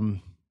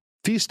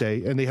feast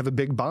day, and they have a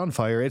big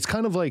bonfire. It's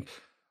kind of like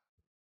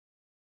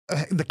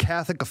the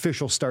Catholic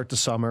officials start the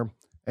summer,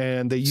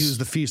 and they use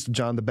the feast of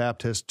John the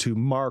Baptist to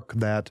mark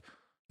that,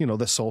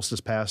 the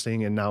solstice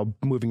passing and now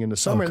moving into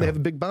summer, and they have a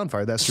big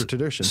bonfire. That's their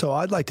tradition. So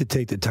I'd like to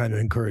take the time to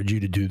encourage you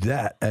to do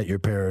that at your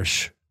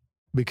parish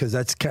because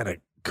that's kind of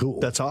cool.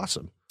 That's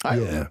awesome.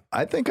 I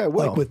think I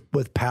will. like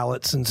with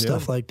pallets and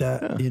stuff like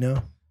that, All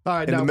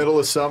right, in now, the middle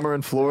of summer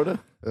in Florida.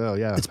 Oh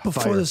yeah, It's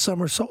before fire. the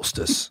summer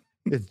solstice.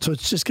 So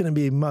it's just going to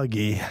be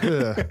muggy.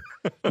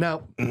 Now,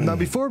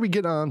 before we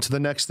get on to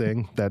the next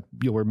thing that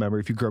you'll remember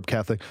if you grew up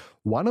Catholic,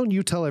 why don't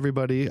you tell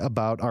everybody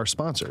about our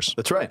sponsors?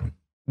 That's right.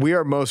 We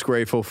are most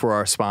grateful for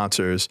our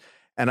sponsors.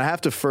 And I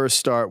have to first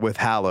start with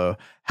Hallow.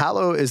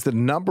 Hallow is the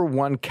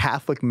 #1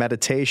 Catholic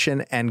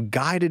meditation and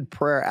guided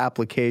prayer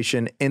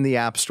application in the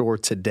App Store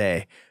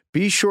today.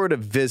 Be sure to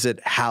visit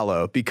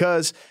Hallow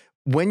because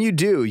when you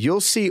do,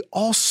 you'll see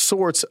all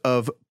sorts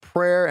of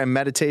prayer and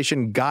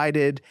meditation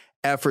guided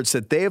efforts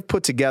that they have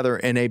put together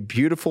in a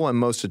beautiful and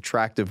most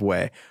attractive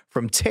way.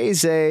 From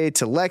Taizé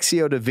to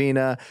Lectio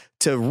Divina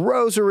to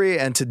Rosary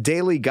and to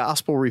daily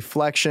gospel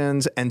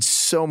reflections and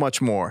so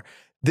much more.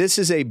 This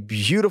is a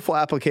beautiful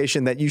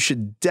application that you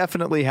should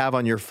definitely have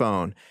on your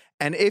phone.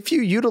 And if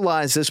you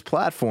utilize this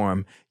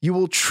platform, you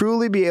will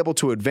truly be able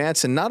to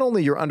advance in not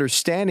only your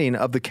understanding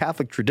of the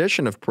Catholic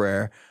tradition of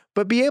prayer,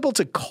 but be able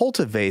to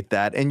cultivate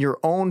that in your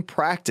own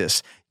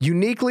practice,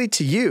 uniquely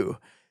to you.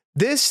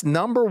 This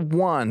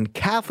 #1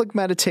 Catholic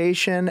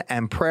meditation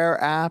and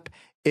prayer app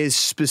is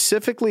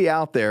specifically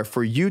out there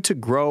for you to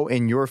grow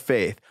in your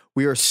faith.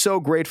 We are so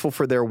grateful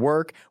for their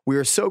work. We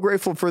are so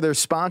grateful for their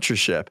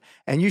sponsorship.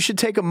 And you should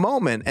take a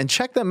moment and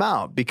check them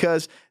out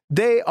because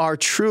they are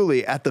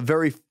truly at the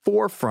very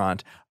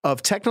forefront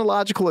of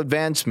technological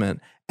advancement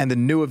and the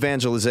new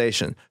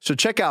evangelization. So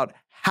check out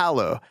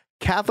Hallow,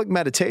 Catholic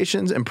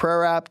Meditations and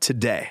Prayer App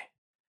today.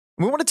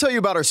 We want to tell you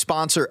about our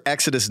sponsor,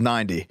 Exodus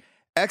 90.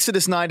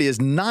 Exodus 90 is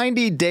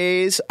 90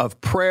 days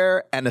of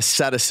prayer and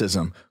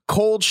asceticism,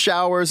 cold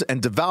showers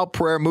and devout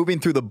prayer moving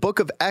through the book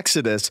of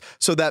Exodus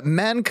so that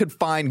men could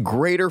find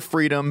greater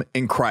freedom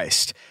in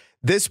Christ.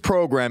 This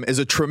program is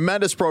a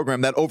tremendous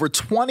program that over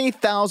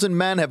 20,000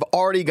 men have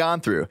already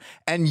gone through,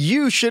 and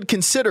you should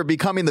consider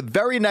becoming the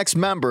very next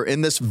member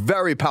in this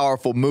very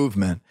powerful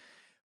movement.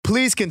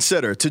 Please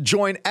consider to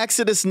join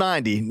Exodus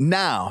 90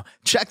 now.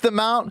 Check them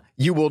out.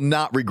 You will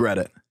not regret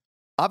it.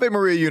 Ave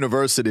Maria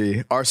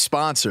University, our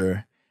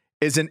sponsor,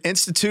 is an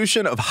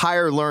institution of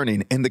higher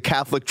learning in the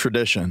Catholic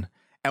tradition,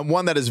 and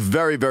one that is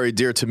very, very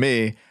dear to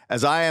me,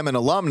 as I am an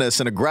alumnus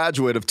and a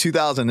graduate of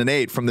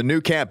 2008 from the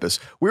new campus.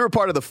 We were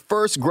part of the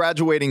first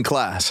graduating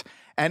class,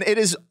 and it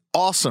is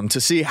awesome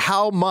to see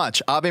how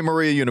much Ave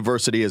Maria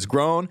University has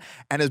grown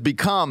and has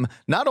become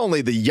not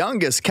only the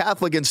youngest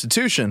Catholic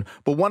institution,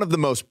 but one of the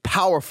most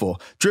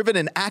powerful, driven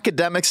in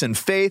academics and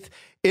faith.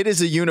 It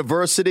is a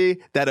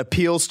university that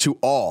appeals to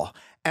all.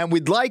 And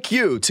we'd like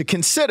you to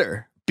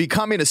consider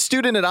becoming a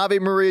student at Ave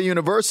Maria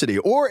University,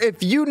 or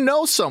if you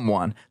know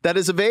someone that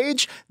is of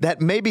age that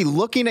may be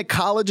looking at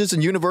colleges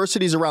and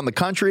universities around the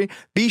country,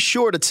 be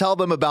sure to tell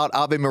them about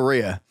Ave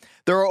Maria.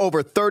 There are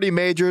over 30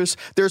 majors.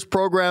 There's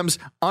programs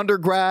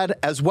undergrad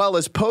as well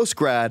as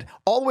postgrad,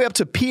 all the way up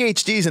to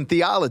PhDs in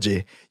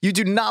theology. You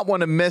do not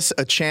want to miss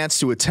a chance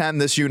to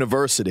attend this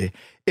university.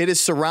 It is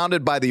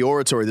surrounded by the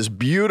oratory, this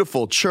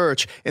beautiful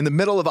church in the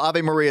middle of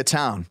Ave Maria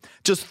town.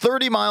 Just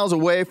 30 miles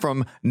away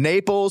from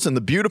Naples and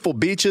the beautiful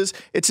beaches.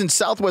 It's in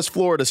Southwest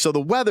Florida, so the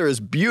weather is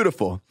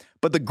beautiful.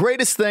 But the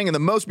greatest thing and the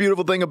most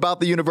beautiful thing about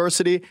the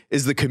university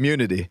is the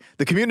community.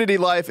 The community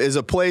life is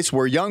a place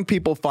where young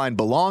people find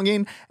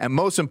belonging and,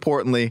 most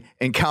importantly,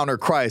 encounter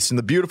Christ in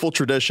the beautiful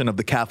tradition of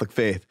the Catholic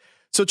faith.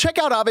 So check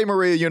out Ave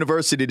Maria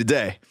University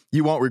today.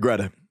 You won't regret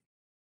it.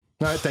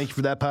 All right, thank you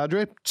for that,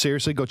 Padre.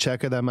 Seriously, go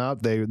check them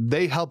out.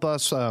 They help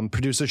us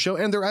produce the show,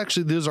 and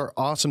these are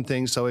awesome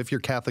things. So if you're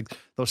Catholic,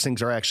 those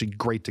things are actually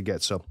great to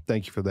get. So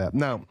thank you for that.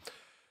 Now,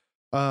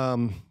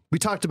 we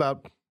talked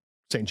about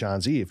St.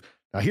 John's Eve.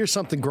 Now, here's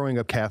something growing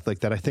up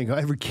Catholic that I think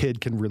every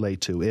kid can relate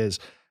to is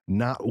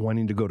not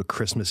wanting to go to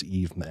Christmas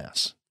Eve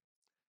Mass.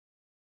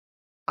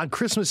 On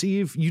Christmas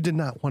Eve, you did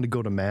not want to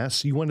go to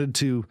Mass. You wanted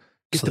to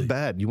get to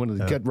bed. You wanted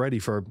to get ready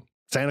for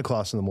Santa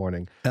Claus in the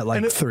morning. At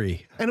like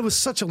 3. And it was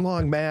such a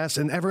long Mass,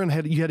 and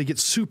you had to get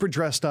super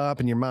dressed up,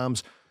 and your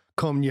mom's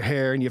combing your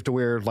hair, and you have to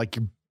wear like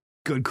your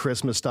good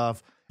Christmas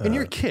stuff. And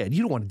you're a kid.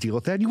 You don't want to deal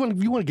with that. You want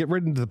to get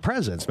right into the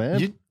presents,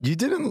 man. You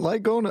didn't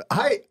like going to...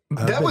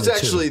 That was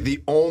actually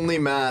the only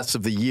Mass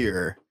of the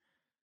year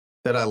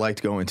that I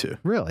liked going to.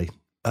 Really?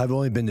 I've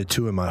only been to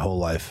 2 in my whole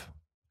life.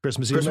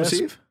 Christmas Eve? Christmas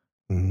Eve?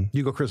 Mm-hmm.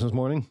 You go Christmas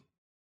morning?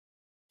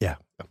 Yeah.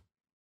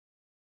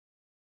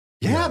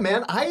 Yeah,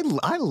 man. I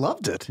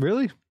loved it.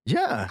 Really?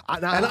 Yeah.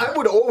 And I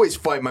would always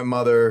fight my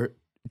mother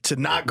to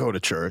not go to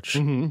church.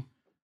 Mm-hmm.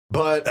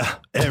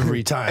 But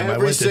every time I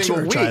went to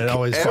church, I'd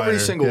always fight her. Every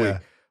single week.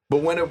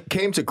 But when it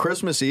came to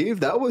Christmas Eve,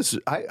 that was,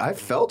 I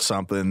felt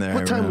something there.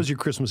 What time was your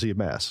Christmas Eve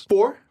Mass?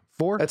 4.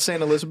 4? At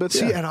St. Elizabeth's?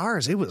 See, at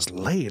ours, it was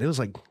late. It was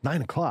like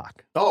 9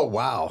 o'clock. Oh,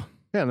 wow.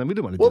 Yeah, and then we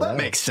didn't want to do that. Well, that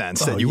makes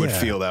sense that you would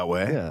feel that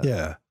way.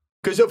 Yeah.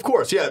 Because, of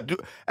course,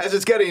 as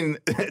it's getting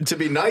to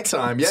be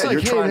nightime, you're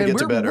trying to get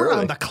to bed early. We're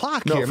on the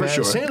clock here, for man.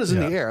 sure. Ear's in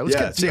the air. Let's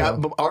get, see,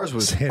 ours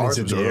was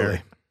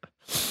early.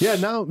 Yeah,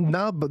 now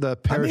the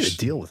parish... I made a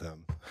deal with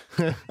him.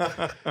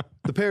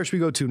 The parish we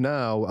go to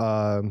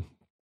now,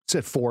 it's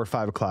at 4 or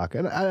 5 o'clock,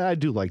 and I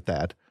do like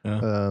that.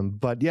 Yeah.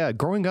 But yeah,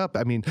 growing up,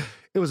 I mean,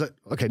 it was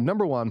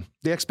number one,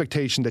 the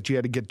expectation that you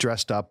had to get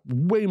dressed up,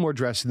 way more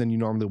dressy than you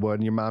normally would,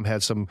 and your mom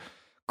had some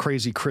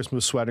crazy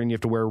Christmas sweater, and you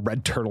have to wear a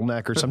red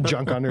turtleneck or some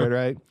junk under it,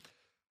 right?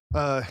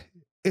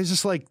 It's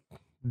just like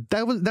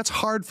that's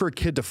hard for a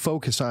kid to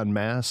focus on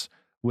Mass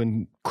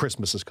when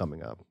Christmas is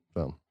coming up.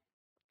 So.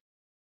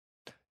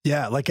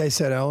 Yeah, like I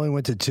said, I only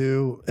went to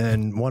 2,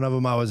 and one of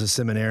them I was a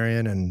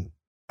seminarian, and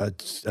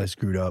I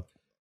screwed up.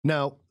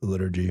 Now, the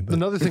liturgy. But.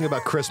 Another thing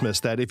about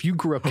Christmas that if you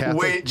grew up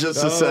Catholic... Wait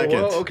just a second.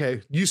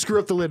 Okay. You screw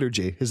up the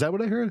liturgy. Is that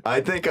what I heard?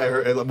 I think I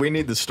heard. We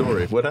need the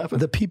story. What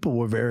happened? The people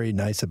were very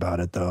nice about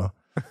it, though.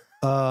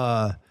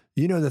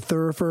 You know the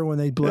thurifer when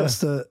they bless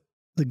the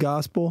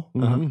gospel?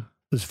 Mm-hmm.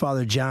 There's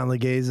Father John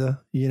Legeza,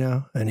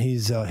 and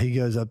he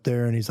goes up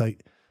there and he's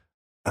like,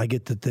 I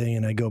get the thing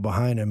and I go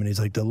behind him and he's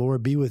like, the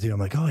Lord be with you. I'm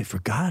like, oh, he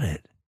forgot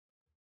it.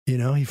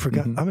 He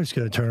forgot. Mm-hmm. I'm just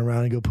going to turn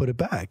around and go put it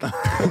back.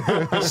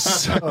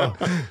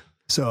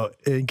 So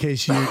in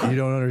case you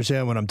don't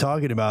understand what I'm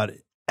talking about,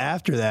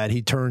 after that,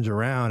 he turns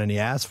around and he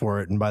asks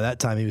for it. And by that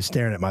time, he was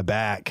staring at my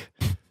back.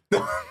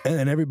 And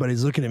then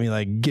everybody's looking at me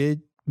like, get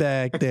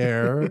back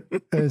there.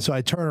 And so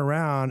I turn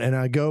around and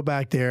I go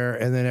back there.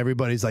 And then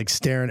everybody's like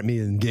staring at me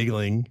and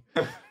giggling.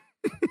 And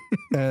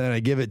then I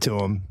give it to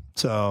him.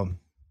 So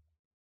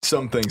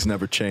some things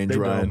never change,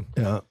 Ryan.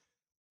 Yeah.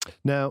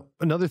 Now,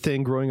 another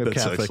thing growing up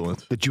That's Catholic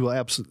excellent. that you will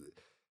absolutely...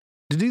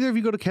 Did either of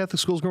you go to Catholic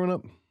schools growing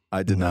up?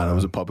 I did not. I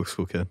was a public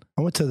school kid.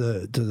 I went to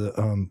the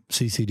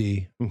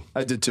CCD.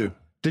 I did too.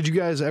 Did you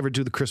guys ever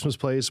do the Christmas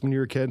plays when you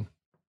were a kid?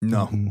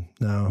 No.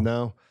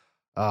 No?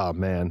 Oh,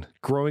 man.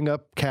 Growing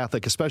up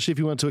Catholic, especially if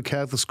you went to a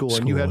Catholic school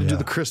and you had to do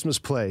the Christmas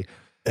play.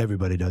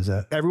 Everybody does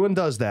that. Everyone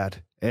does that.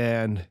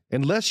 And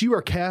unless you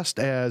are cast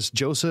as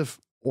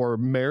Joseph or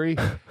Mary...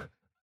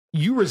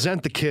 You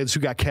resent the kids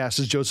who got cast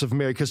as Joseph and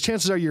Mary because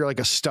chances are you're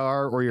like a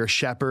star or you're a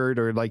shepherd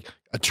or like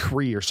a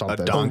tree or something.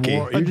 A donkey.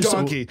 A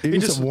donkey. You're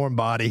just a warm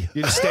body.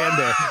 You just stand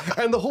there.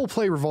 And the whole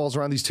play revolves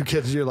around these two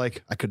kids. And you're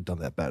like, I could have done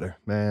that better,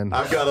 man.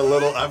 I've got a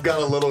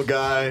little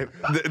guy.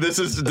 This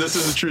is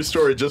a true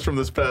story just from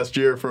this past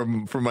year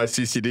from my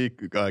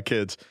CCD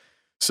kids.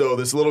 So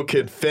this little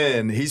kid,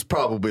 Finn, he's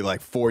probably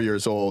like 4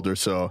 years old or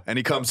so. And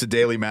he comes to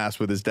daily mass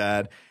with his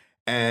dad.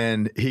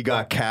 And he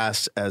got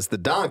cast as the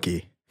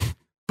donkey.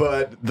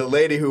 But the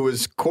lady who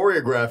was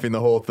choreographing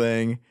the whole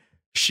thing,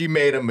 she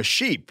made him a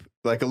sheep,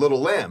 like a little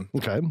lamb.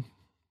 Okay.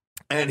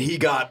 And he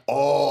got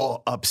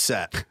all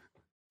upset.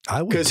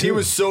 Because he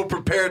was so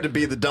prepared to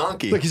be the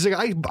donkey. Like he's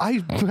like,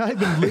 I've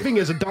been living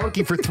as a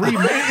donkey for 3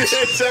 minutes.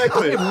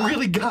 Exactly. I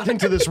really got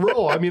into this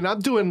role. I mean, I'm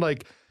doing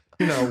like,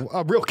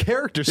 a real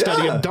character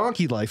study of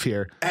donkey life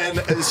here.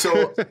 And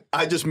so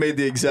I just made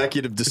the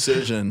executive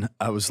decision.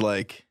 I was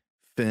like,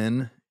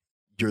 Finn,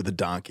 you're the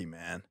donkey,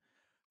 man.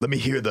 Let me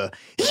hear the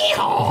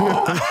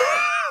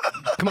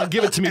Come on,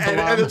 give it to me,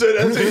 Balaam.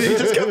 And he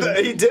just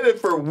he did it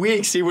for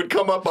weeks. He would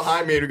come up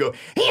behind me and go,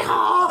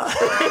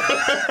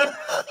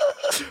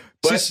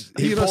 But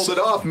he pulled it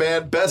off,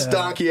 man. Best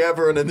donkey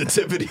ever in a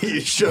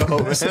nativity show.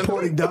 Best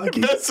supporting donkey.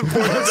 Best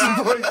supporting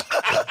donkey.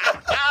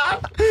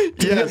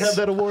 Did you have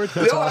that award?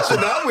 That's awesome.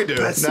 Now we do.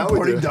 Best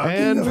supporting donkey.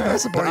 And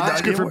supporting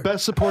Oscar for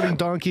best supporting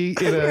donkey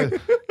in a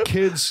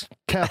kids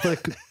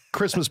Catholic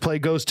Christmas play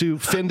goes to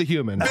Finn the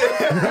Human.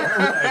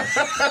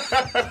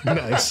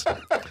 Nice.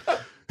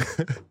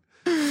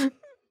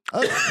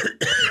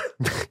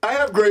 I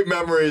have great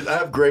memories. I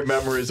have great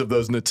memories of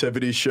those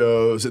nativity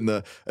shows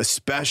and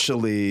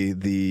especially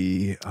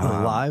the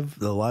live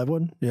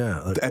one.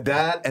 Yeah,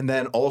 that, and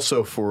then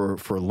also for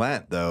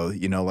Lent though,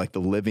 like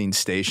the living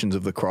stations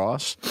of the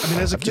cross. I mean,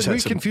 as a kid, we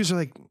confused.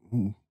 Like,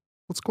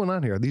 what's going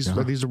on here? Are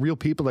these real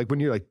people? Like when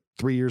you're like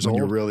 3 years old,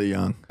 you're really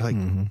young. Like,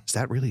 is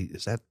that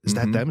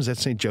them? Is that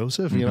St.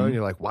 Joseph? You know, and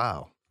you're like,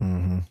 wow.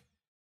 Mm-hmm.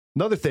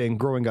 Another thing,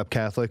 growing up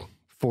Catholic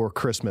for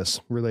Christmas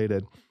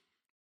related.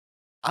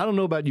 I don't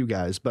know about you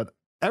guys, but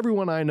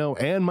everyone I know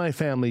and my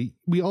family,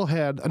 we all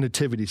had a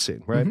nativity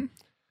scene, right? Mm-hmm.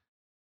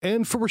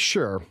 And for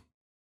sure,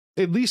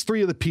 at least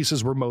 3 of the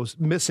pieces were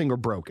missing or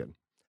broken.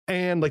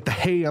 And like the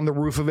hay on the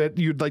roof of it,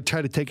 you'd like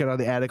try to take it out of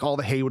the attic, all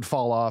the hay would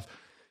fall off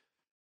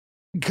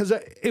because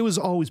it was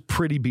always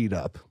pretty beat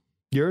up.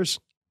 Yours?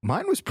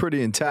 Mine was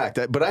pretty intact,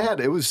 but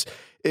it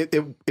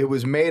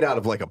was made out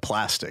of like a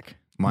plastic.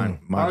 Mine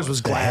ours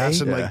was glass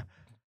and like,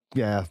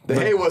 yeah. The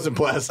hay wasn't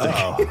plastic.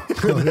 Oh.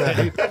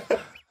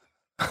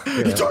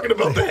 You're talking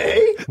about the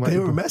hay? They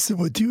were messing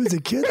with you as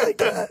a kid like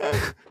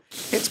that.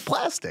 It's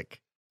plastic.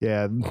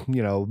 Yeah,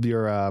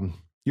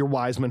 your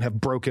wise men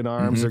have broken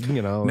arms. Mm-hmm.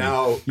 Or,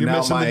 now you're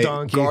missing my the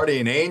donkey.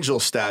 guardian angel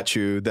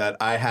statue that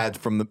I had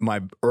from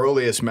my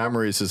earliest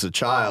memories as a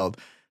child,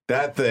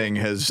 that thing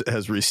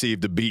has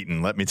received a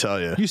beating. Let me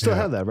tell you. You still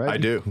have that, right? I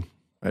do.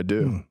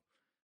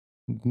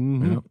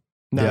 Mm-hmm. Yep.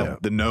 Now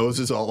the nose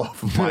is all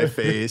off of my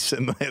face,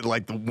 and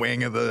like the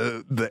wing of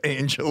the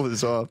angel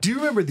is off. Do you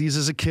remember these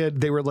as a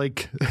kid? They were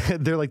like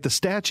they're like the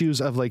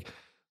statues of like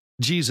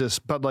Jesus,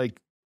 but like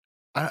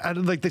I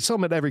like they sell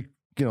them at every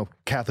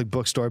Catholic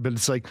bookstore. But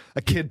it's like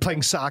a kid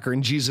playing soccer,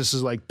 and Jesus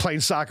is like playing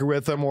soccer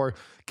with them, or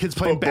kids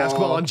playing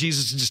basketball, and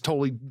Jesus is just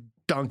totally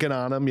dunking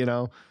on them.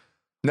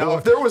 Now,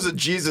 if there was a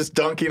Jesus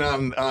dunking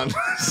on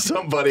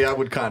somebody, I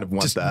would kind of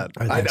want that.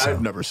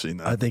 I've never seen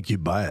that. I think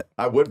you'd buy it.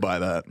 I would buy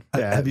that.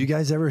 Have you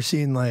guys ever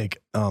seen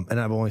like, and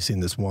I've only seen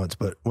this once,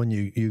 but when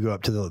you go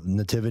up to the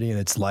nativity and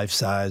it's life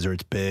size or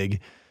it's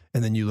big,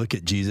 and then you look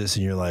at Jesus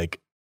and you're like,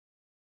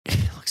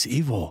 he looks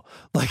evil.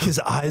 Like his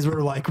eyes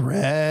were like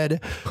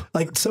red.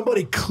 Like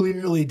somebody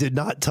clearly did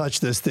not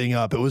touch this thing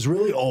up. It was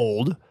really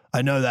old.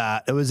 I know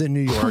that. It was in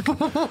New York.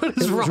 What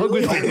is wrong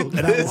with you?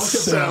 And I walked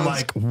up there, I'm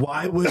like,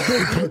 why would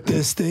they put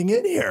this thing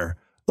in here?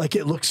 Like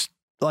it looks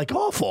like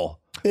awful.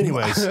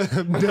 Anyways.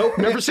 Nope,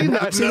 never seen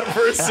that.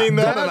 Never seen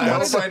that, and I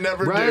hope I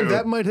never Ryan, do.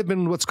 that might have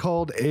been what's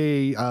called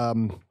a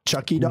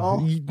Chucky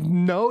doll?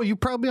 No, you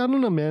probably, I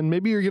don't know, man.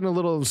 Maybe you're getting a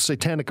little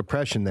satanic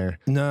oppression there.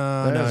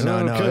 No.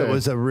 Okay. It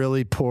was a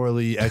really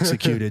poorly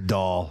executed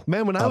doll.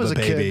 Man, when I was a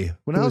baby. kid,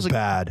 It was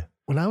bad.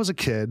 When I was a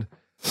kid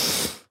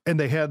and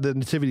they had the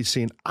nativity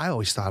scene, I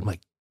always thought, I'm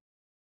like,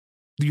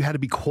 you had to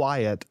be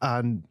quiet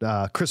on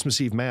Christmas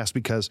Eve Mass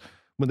because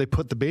when they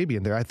put the baby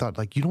in there, I thought,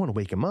 like, you don't want to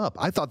wake him up.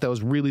 I thought that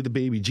was really the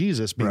baby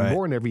Jesus being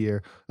born every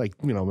year, like,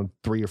 when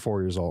 3 or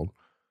 4 years old.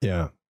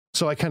 Yeah.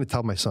 So I kind of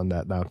tell my son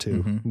that now,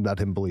 too. Let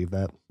him believe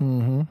that.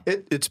 Mm-hmm.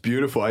 It's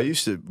beautiful.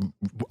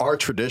 Our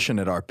tradition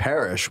at our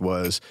parish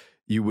was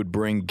you would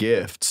bring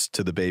gifts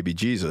to the baby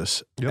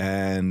Jesus. Yep.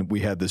 And we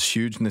had this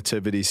huge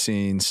nativity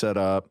scene set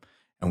up,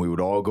 and we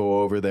would all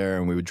go over there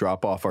and we would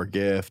drop off our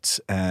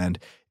gifts. And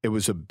it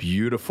was a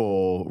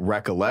beautiful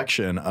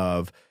recollection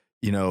of,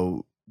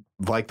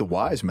 like the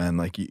wise men,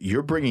 like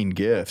you're bringing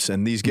gifts,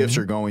 and these gifts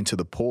are going to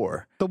the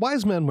poor. The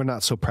wise men were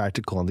not so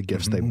practical on the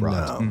gifts they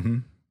brought.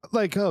 No.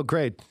 Like, oh,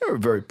 great. They were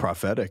very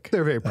prophetic.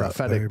 They're very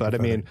prophetic, but prophetic.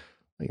 I mean,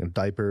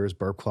 diapers,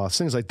 burp cloths,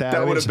 things like that.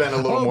 That would have been a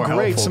little more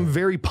great. helpful. Some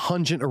very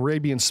pungent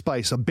Arabian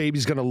spice. A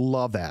baby's going to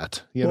love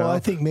that. Well, I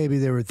think maybe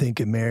they were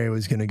thinking Mary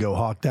was going to go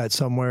hawk that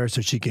somewhere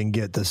so she can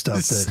get the stuff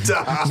that.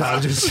 Stop. No,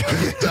 just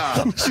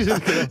stop.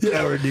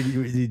 Yeah, we're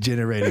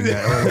degenerating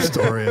that whole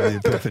story of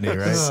the Epiphany,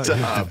 right?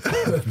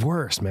 Stop.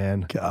 Worse,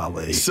 man.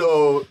 Golly.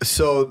 So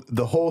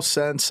the whole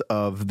sense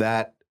of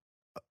that,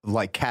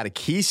 like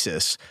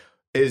catechesis,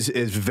 is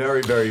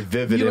very, very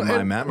vivid in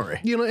my memory.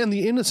 And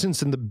the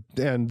innocence and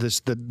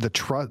the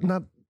trust,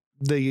 not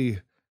the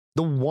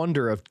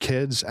wonder of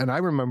kids. And I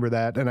remember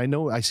that, and I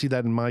know I see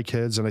that in my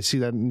kids, and I see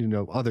that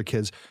in other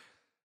kids.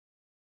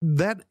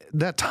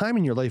 That time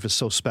in your life is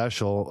so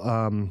special,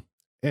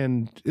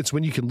 and it's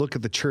when you can look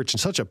at the church in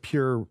such a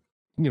pure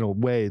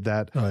way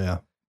that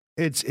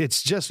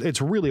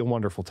it's really a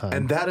wonderful time.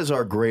 And that is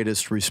our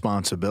greatest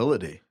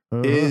responsibility.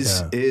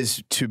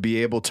 Is to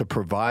be able to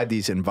provide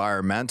these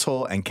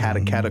environmental and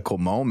catechetical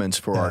moments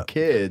for our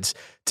kids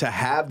to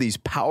have these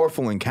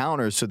powerful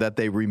encounters so that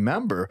they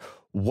remember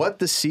what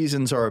the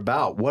seasons are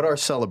about, what our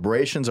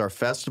celebrations, our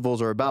festivals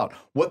are about,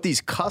 what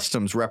these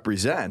customs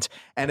represent.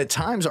 And at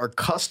times our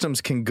customs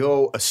can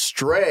go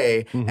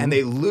astray and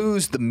they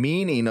lose the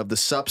meaning of the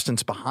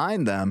substance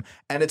behind them.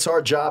 And it's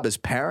our job as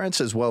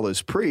parents as well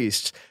as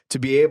priests to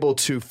be able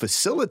to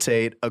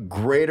facilitate a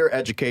greater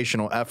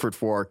educational effort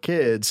for our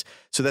kids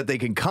so that they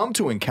can come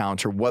to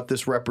encounter what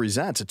this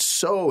represents. It's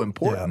so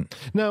important.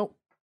 Yeah. Now,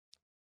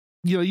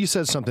 you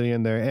said something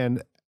in there,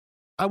 and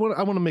I want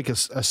to make a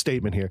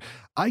statement here.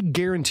 I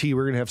guarantee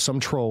we're going to have some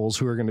trolls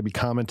who are going to be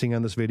commenting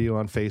on this video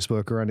on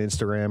Facebook or on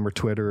Instagram or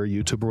Twitter or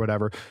YouTube or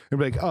whatever, and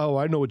be like, "Oh,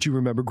 I know what you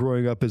remember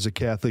growing up as a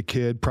Catholic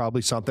kid,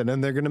 probably something,"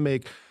 and they're going to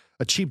make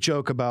a cheap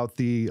joke about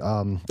the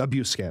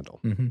abuse scandal.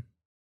 Mm-hmm.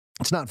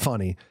 It's not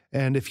funny,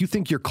 and if you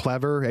think you're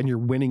clever and you're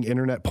winning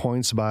internet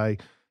points by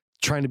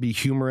trying to be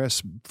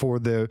humorous for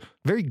the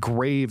very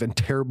grave and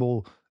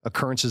terrible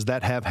occurrences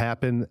that have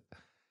happened,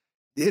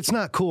 it's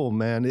not cool,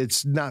 man.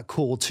 It's not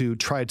cool to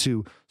try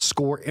to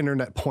score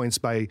internet points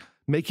by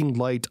making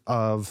light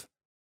of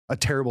a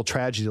terrible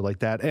tragedy like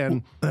that.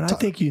 And I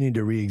think you need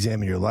to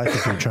re-examine your life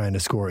if you're trying to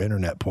score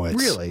internet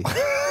points. Really?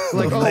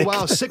 Like, oh,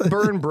 wow, sick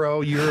burn,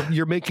 bro.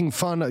 You're making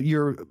fun.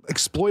 You're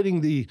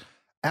exploiting the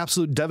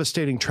absolute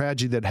devastating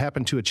tragedy that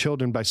happened to a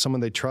children by someone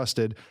they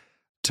trusted.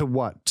 To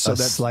what? So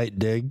that's slight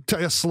dig. To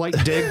a slight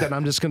dig that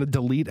I'm just going to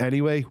delete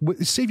anyway.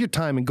 Save your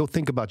time and go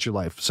think about your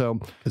life. So,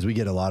 because we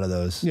get a lot of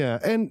those. Yeah,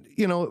 and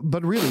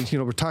but really,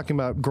 we're talking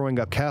about growing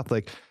up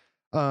Catholic,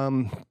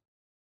 and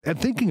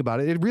thinking about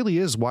it. It really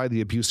is why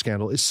the abuse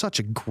scandal is such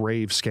a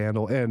grave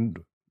scandal, and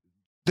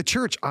the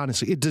church,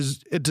 honestly,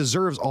 it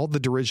deserves all the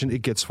derision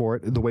it gets for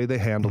it. The way they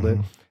handled it.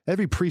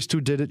 Every priest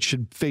who did it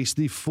should face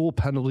the full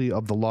penalty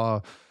of the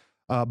law,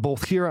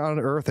 both here on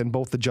earth and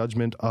both the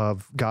judgment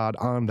of God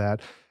on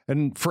that.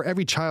 And for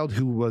every child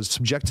who was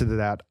subjected to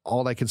that,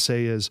 all I can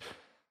say is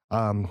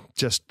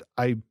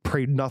I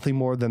pray nothing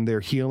more than their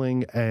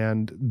healing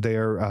and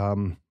their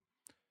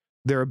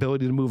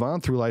ability to move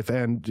on through life.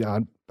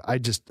 And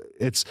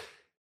it's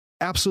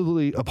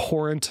absolutely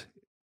abhorrent.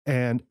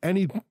 And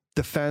any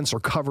defense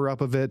or cover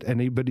up of it,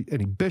 any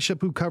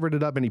bishop who covered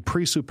it up, any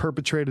priest who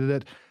perpetrated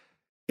it,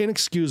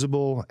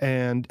 inexcusable.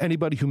 And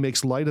anybody who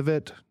makes light of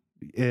it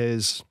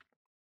is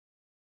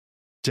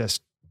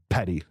just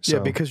petty. So,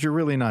 yeah, because you're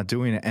really not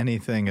doing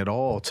anything at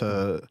all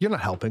you're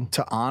not helping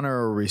to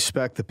honor or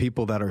respect the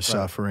people that are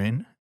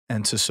suffering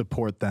and to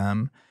support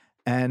them.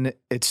 And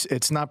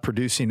it's not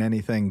producing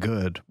anything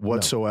good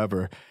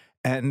whatsoever. No.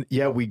 And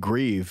yeah, we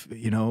grieve,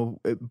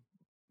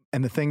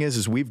 and the thing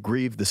is we've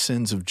grieved the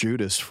sins of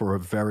Judas for a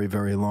very,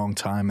 very long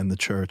time in the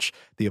church.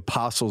 The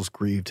apostles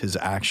grieved his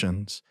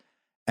actions.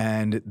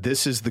 And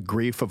this is the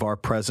grief of our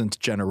present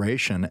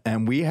generation,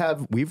 and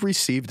we've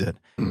received it,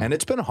 and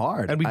it's been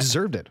hard, and we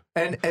deserved it,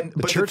 and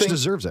the church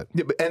deserves it,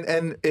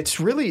 and it's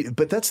really,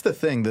 but that's the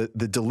thing, the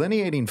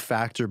delineating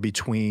factor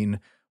between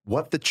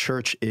what the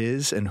church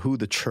is and who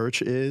the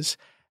church is,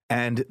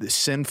 and the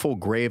sinful,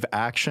 grave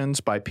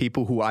actions by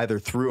people who either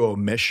through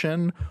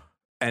omission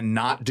and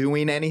not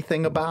doing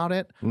anything about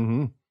it,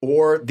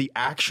 or the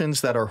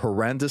actions that are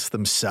horrendous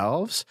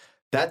themselves.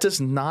 That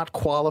does not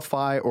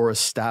qualify or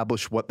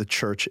establish what the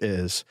church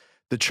is.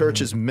 The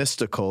church is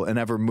mystical and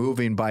ever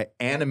moving,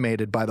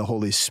 animated by the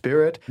Holy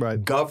Spirit,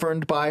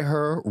 governed by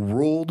her,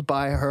 ruled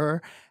by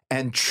her,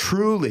 and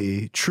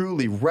truly,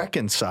 truly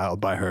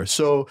reconciled by her.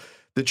 So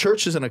the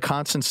church is in a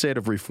constant state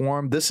of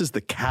reform. This is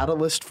the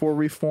catalyst for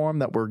reform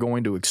that we're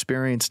going to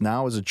experience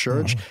now as a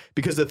church.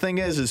 Because the thing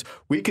is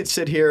we could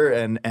sit here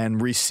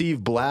and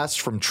receive blasts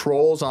from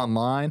trolls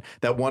online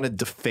that want to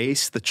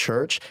deface the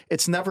church.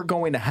 It's never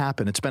going to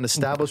happen. It's been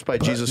established by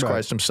Jesus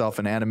Christ himself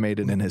and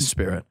animated in his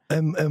spirit.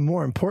 And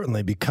more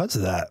importantly, because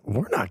of that,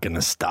 we're not going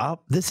to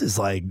stop. This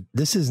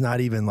is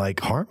not even like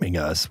harming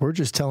us. We're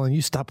just telling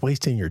you, stop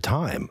wasting your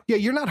time. Yeah,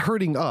 you're not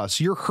hurting us.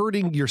 You're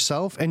hurting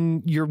yourself,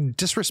 and you're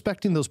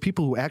disrespecting those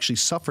people who actually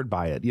suffered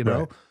by it,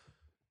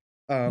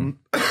 Right.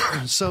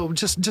 So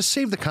just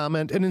save the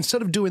comment, and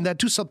instead of doing that,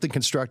 do something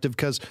constructive,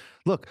 because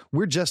look,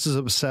 we're just as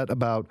upset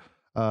about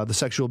the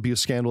sexual abuse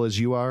scandal as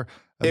you are.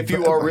 If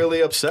you are really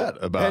upset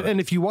about it.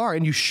 And if you are,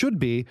 and you should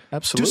be,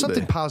 absolutely, do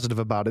something positive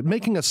about it.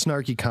 Making a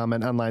snarky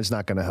comment online is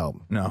not going to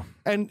help. No.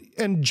 And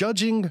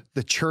judging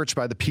the church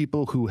by the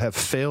people who have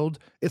failed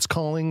its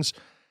callings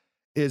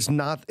is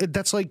not,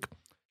 that's like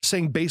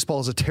saying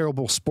baseball is a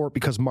terrible sport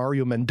because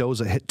Mario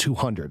Mendoza hit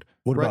 200.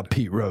 What about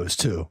Pete Rose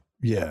too?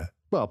 Yeah.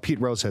 Well, Pete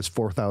Rose has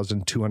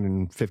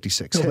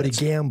 4,256 hits. But he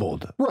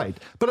gambled. Right.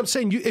 But I'm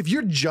saying if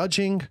you're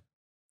judging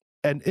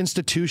an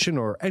institution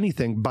or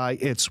anything by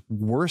its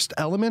worst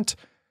element,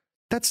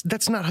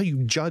 that's not how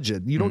you judge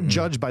it. You don't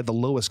judge by the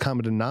lowest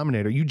common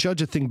denominator. You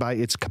judge a thing by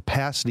its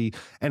capacity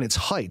and its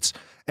heights.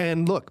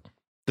 And look,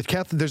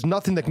 there's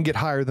nothing that can get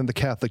higher than the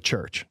Catholic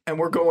Church. And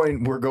we're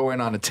going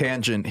on a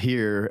tangent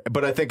here,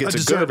 but I think it's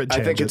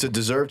I think it's a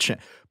deserved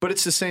tangent. But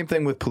it's the same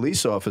thing with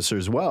police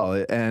officers as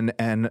well,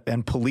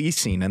 and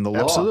policing and the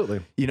law.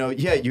 Absolutely. You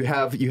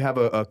have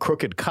a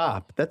crooked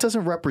cop. That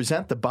doesn't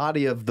represent the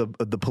body of the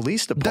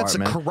police department. That's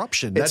a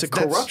corruption. It's a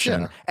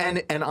corruption.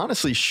 Yeah. And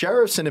honestly,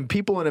 sheriffs and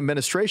people in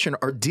administration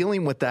are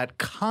dealing with that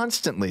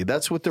constantly.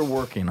 That's what they're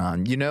working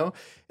on,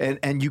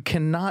 And you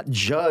cannot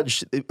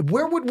judge.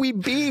 Where would we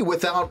be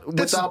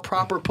without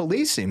proper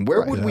policing?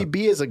 Where would we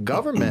be as a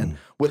government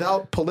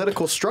without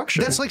political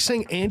structure? That's like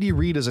saying Andy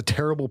Reid is a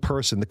terrible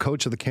person, the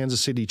coach of the Kansas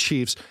City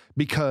Chiefs,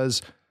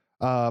 because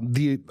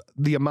the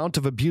amount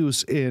of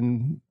abuse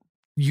in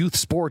youth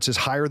sports is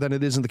higher than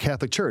it is in the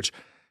Catholic Church.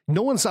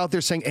 no one's out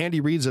there saying Andy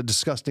Reid's a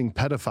disgusting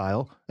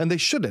pedophile, and they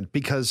shouldn't,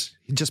 because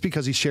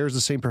he shares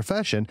the same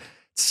profession.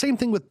 It's the same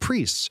thing with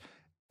priests,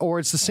 or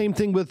it's the same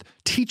thing with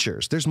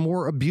teachers. There's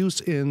more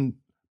abuse in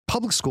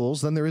public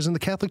schools than there is in the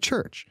Catholic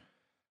Church.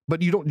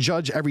 But you don't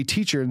judge every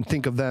teacher and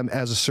think of them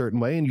as a certain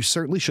way, and you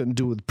certainly shouldn't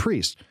do it with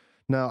priests.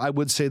 Now, I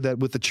would say that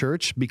with the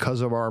church,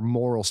 because of our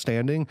moral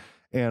standing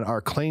and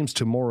our claims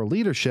to moral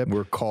leadership,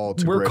 we're called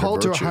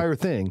to a higher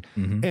thing.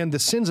 Mm-hmm. And the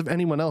sins of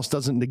anyone else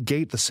doesn't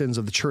negate the sins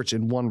of the church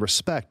in one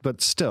respect, but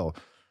still.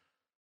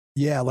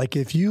 Yeah, like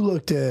if you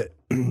looked at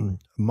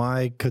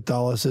my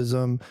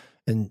Catholicism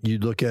and you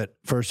look at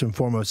first and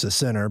foremost a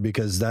sinner,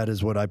 because that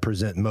is what I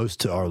present most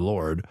to our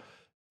Lord.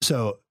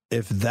 So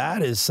if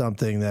that is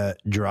something that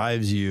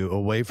drives you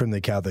away from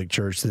the Catholic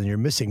Church, then you're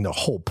missing the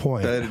whole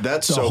point.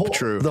 That's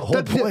true. The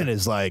whole point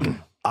is like,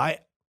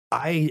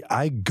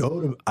 I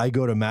go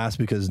to Mass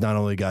because not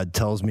only God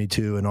tells me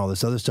to and all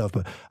this other stuff,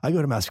 but I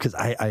go to Mass because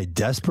I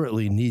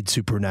desperately need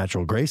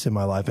supernatural grace in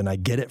my life, and I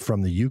get it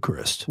from the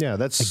Eucharist. Yeah,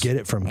 I get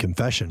it from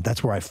confession.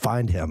 That's where I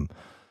find Him.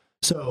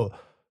 So,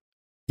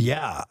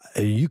 yeah,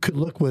 you could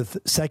look with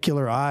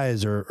secular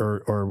eyes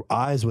or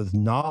eyes with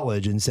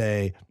knowledge and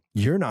say,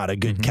 you're not a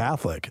good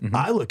Catholic.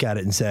 I look at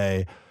it and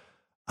say,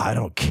 I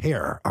don't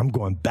care. I'm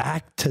going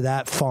back to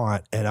that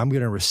font and I'm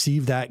going to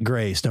receive that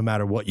grace no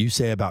matter what you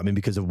say about me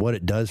because of what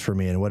it does for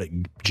me and what it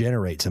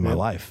generates in my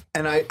life.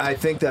 And I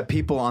think that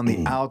people on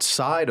the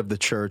outside of the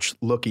church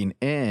looking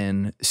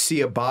in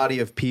see a body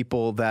of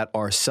people that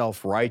are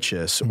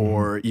self-righteous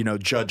or,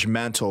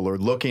 judgmental, or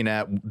looking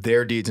at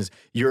their deeds and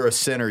you're a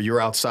sinner,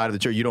 you're outside of the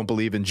church, you don't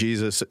believe in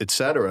Jesus,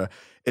 etc.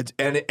 And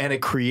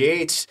it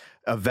creates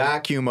a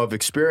vacuum of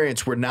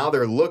experience where now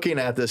they're looking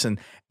at this and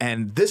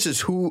this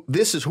is who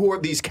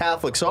these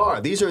Catholics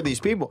are. These are these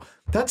people.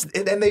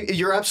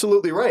 You're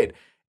absolutely right.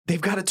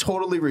 They've got to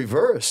totally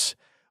reverse.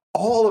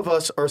 All of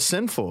us are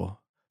sinful.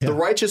 Yeah. The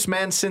righteous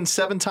man sins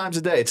 7 times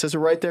a day. It says it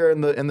right there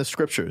in the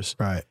scriptures.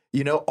 Right.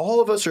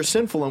 All of us are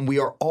sinful and we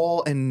are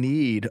all in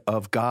need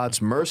of God's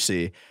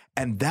mercy.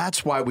 And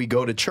that's why we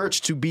go to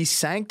church, to be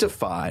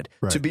sanctified,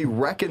 to be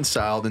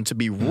reconciled, and to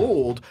be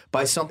ruled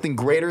by something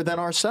greater than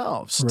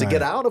ourselves, to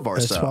get out of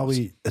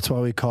ourselves. That's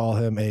why we call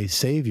him a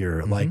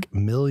savior, like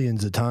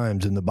millions of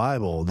times in the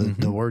Bible.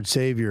 The word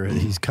savior,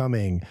 he's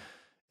coming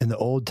in the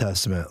Old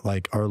Testament,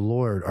 like our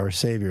Lord, our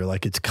Savior,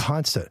 like it's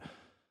constant.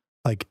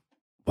 Like,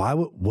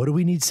 what do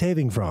we need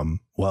saving from?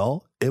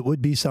 Well, it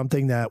would be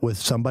something that with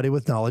somebody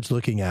with knowledge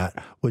looking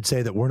at would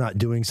say that we're not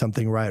doing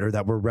something right or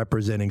that we're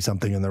representing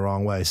something in the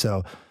wrong way.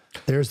 So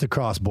there's the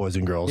cross, boys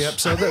and girls. Yep.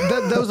 So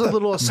that was a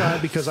little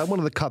aside because I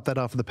wanted to cut that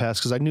off of the past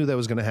because I knew that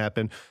was going to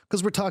happen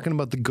because we're talking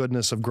about the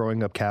goodness of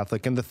growing up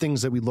Catholic and the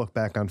things that we look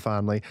back on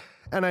fondly.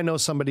 And I know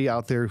somebody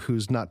out there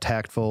who's not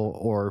tactful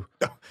or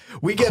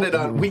we get it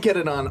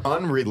on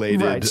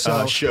unrelated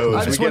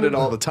shows. We get it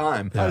all the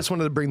time. I just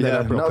wanted to bring that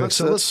up real quick.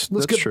 So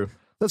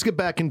let's get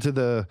back into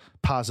the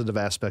positive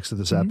aspects of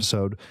this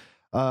episode.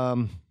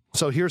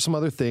 So here's some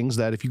other things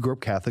that if you grew up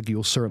Catholic,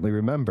 you'll certainly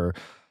remember.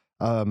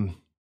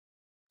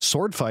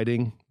 Sword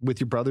fighting with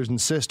your brothers and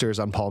sisters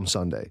on Palm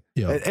Sunday.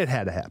 Yep. It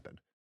had to happen.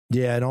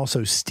 Yeah, and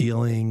also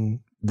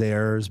stealing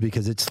theirs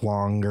because it's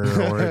longer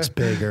or it's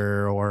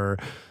bigger or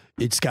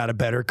it's got a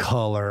better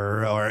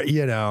color or,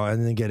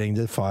 and then getting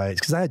to fights.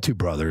 Because I had 2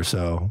 brothers,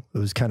 so it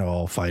was kind of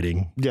all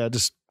fighting. Yeah,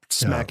 just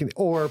smacking.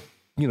 Or,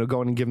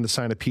 going and giving the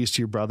sign of peace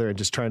to your brother and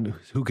just trying to,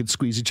 who could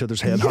squeeze each other's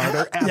hand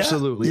harder.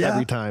 Absolutely,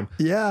 every time.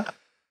 Yeah.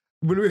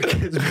 When we were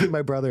kids, me and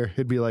my brother,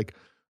 he'd be like,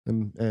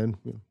 and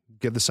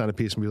give the sign of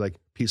peace and be like,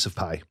 piece of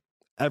pie.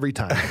 Every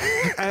time.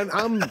 And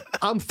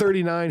I'm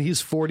 39,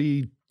 he's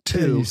 42.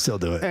 Yeah, you still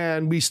do it.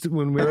 And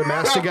when we were at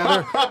Mass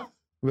together,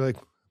 we're like,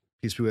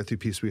 peace be with you,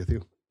 peace be with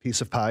you.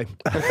 Piece of pie.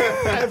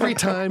 Every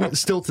time,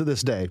 still to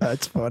this day.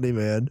 That's funny,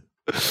 man.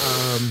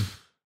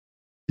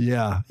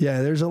 Yeah,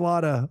 there's a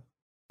lot of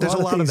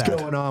things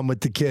going on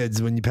with the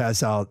kids when you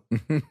pass out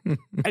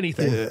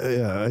anything.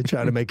 Yeah, I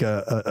try to make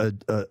a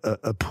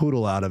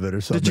poodle out of it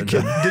or something.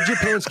 Did your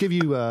parents give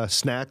you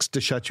snacks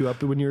to shut you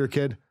up when you were a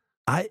kid?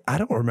 I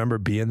don't remember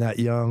being that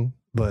young,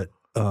 but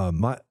I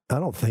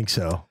don't think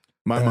so.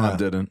 My mom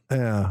didn't.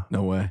 Yeah,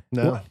 no way.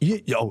 No.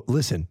 Well,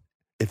 listen.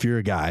 If you're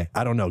a guy,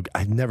 I don't know.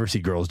 I never see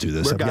girls do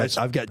this.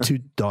 I've got 2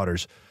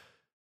 daughters.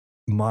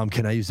 Mom,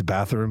 can I use the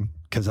bathroom?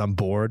 Because I'm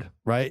bored,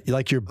 right?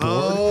 Like you're bored.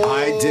 Oh,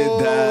 I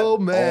did that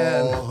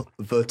all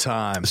the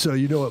time. So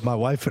you know what my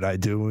wife and I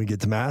do when we get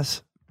to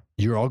Mass?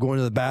 You're all going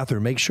to the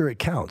bathroom. Make sure it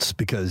counts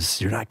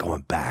because you're not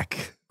going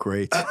back.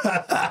 Great. You're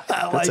not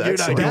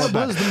going that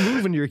was the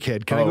move when you're a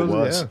kid. It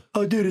was. Yeah.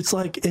 Oh, dude, it's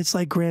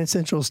like Grand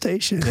Central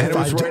Station. And it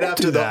was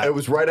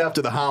right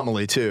after the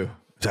homily too.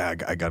 I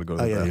got to go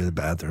to the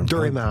bathroom.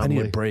 During the homily.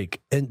 I need a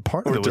break. And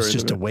part of it was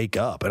just to wake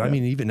up. And I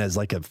mean, even as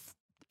like a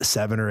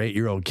 7 or 8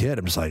 year old kid,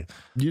 I'm just like,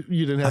 you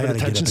didn't have an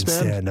attention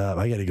span? Stand up.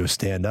 I got to go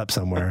stand up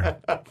somewhere.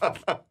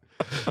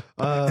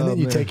 And then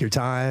you take your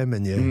time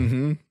and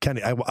you kind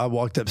of, I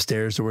walked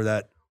upstairs to where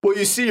that Well,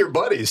 you see your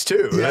buddies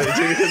too, right?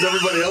 Because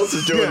everybody else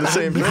is doing the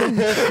same thing.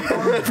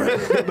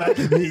 Come back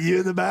and meet you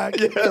in the back.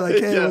 Yeah, like,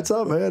 hey, what's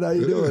up, man? How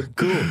you doing?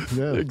 Cool.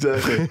 Yeah.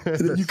 Exactly. And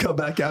then you come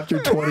back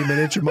after 20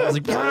 minutes. Your mom's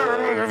like,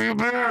 "Where have you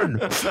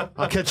been?"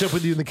 I'll catch up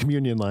with you in the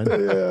communion line.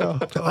 Yeah.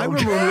 I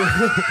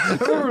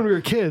remember when we were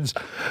kids,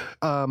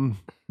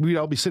 we'd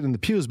all be sitting in the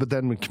pews, but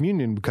then when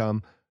communion would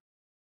come,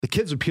 the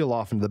kids would peel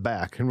off into the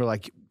back, and we're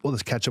like, we'll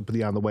just catch up with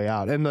you on the way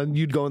out. And then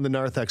you'd go in the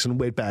narthex and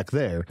wait back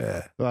there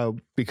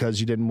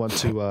because you didn't want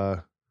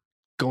to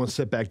go and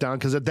sit back down.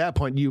 Because at that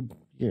point, you're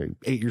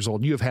 8 years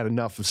old. You have had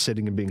enough of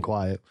sitting and being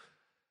quiet.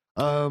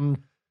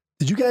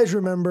 Did you guys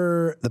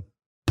remember the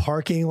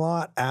parking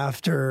lot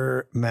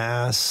after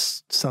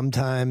Mass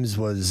sometimes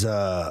was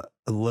a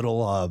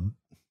little...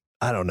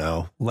 I don't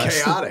know.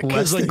 Chaotic.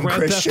 Less like than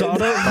Grand Theft Christian.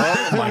 Auto?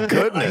 Oh my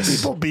goodness.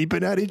 People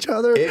beeping at each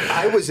other.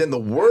 I was in the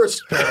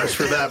worst parish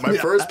for that. My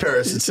first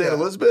parish in St.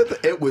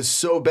 Elizabeth, it was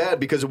so bad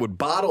because it would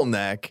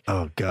bottleneck.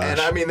 Oh gosh. And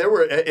I mean, there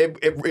were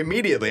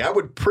immediately I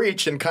would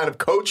preach and kind of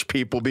coach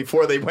people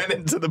before they went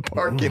into the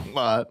parking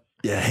lot.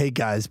 Yeah. Hey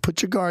guys,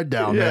 put your guard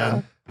down,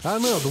 man. I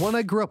don't know. The one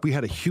I grew up, we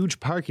had a huge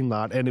parking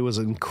lot, and it was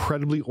an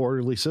incredibly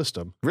orderly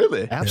system.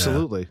 Really?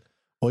 Absolutely.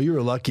 Well, you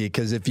were lucky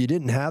because if you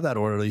didn't have that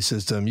orderly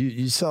system,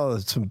 you saw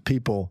some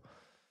people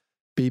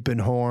beeping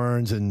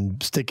horns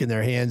and sticking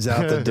their hands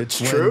out the It's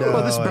true. window.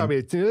 Well, this is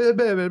probably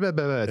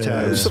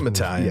There's some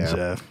Italians,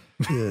 Jeff.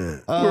 Yeah.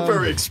 We're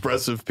very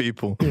expressive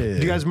people. Do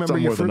you guys remember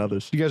Some your more than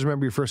others. Do you guys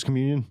remember your first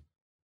communion?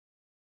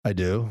 I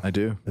do. I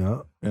do. Yeah.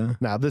 Yeah.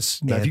 Now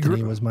if you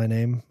Anthony was my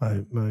name.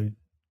 My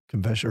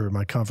confession or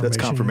my confirmation.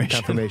 That's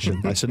confirmation.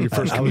 confirmation. I said your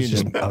first I was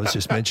communion.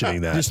 just mentioning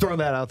that. Just throwing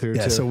that out there.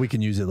 Yeah, too. so we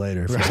can use it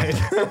later.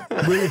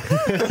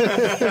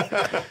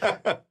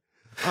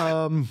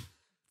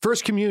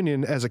 First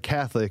communion as a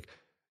Catholic,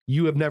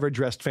 you have never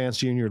dressed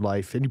fancy in your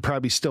life, and you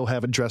probably still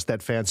haven't dressed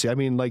that fancy. I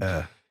mean, like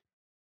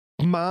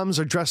moms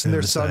are dressing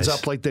their sons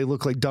up like they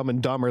look like Dumb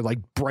and Dumber, like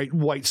bright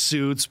white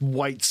suits,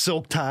 white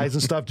silk ties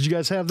and stuff. Did you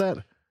guys have that?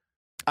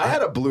 I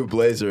had a blue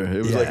blazer. It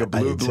was like a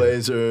blue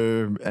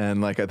blazer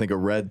and like I think a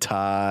red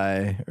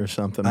tie or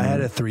something. I had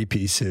a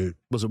 3-piece suit.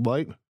 Was it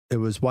white? It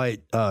was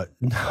white. No,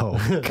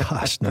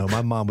 gosh, no.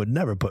 My mom would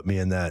never put me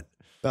in that.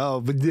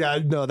 Oh, but yeah,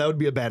 no, that would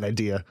be a bad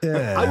idea.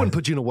 Yeah. I wouldn't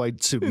put you in a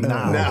white suit. No,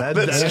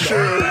 that's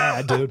true.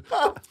 Bad, dude.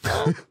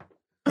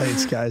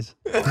 Thanks, guys.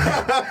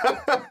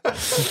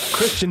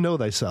 Christian, know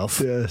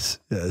thyself. Yes,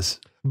 yes.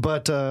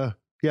 But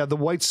yeah, the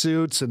white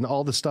suits and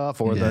all the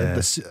stuff, or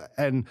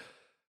and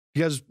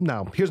you guys.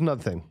 Now, here's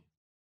another thing.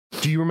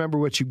 Do you remember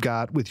what you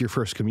got with your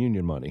first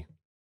communion money?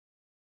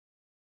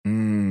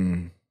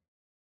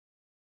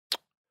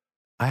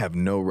 I have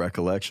no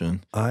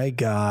recollection. I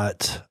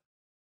got,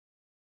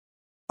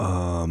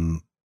 I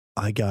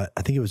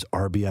think it was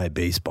RBI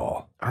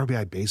baseball.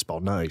 RBI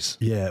baseball, nice.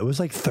 Yeah, it was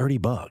like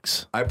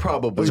 $30. I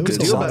probably It was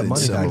did a lot of something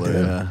money back similar.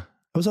 then. Yeah.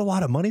 It was a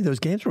lot of money. Those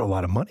games were a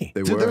lot of money.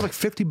 They Dude, were. they were like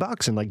 $50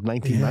 in like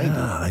 1990.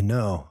 Yeah, I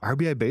know.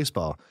 RBI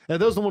baseball.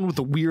 And that was the one with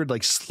the weird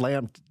like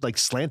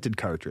slanted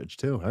cartridge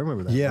too. I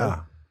remember that. Yeah, right?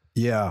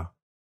 yeah.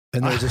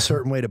 And there's a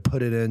certain way to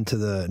put it into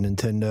the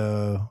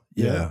Nintendo.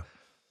 Yeah.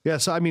 Yeah,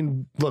 so I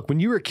mean, look, when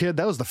you were a kid,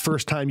 that was the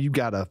first time you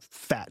got a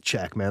fat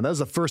check, man. That was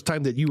the first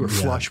time that you were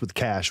flush with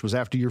cash. Was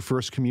after your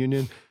first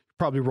communion,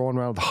 probably rolling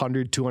around with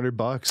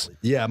 $100-$200.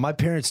 Yeah, my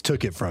parents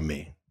took it from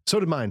me. So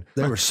did mine.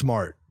 They were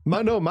smart.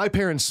 My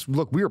parents,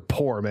 look, we were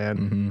poor, man.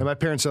 And my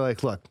parents are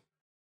like, look,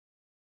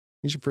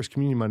 here's your first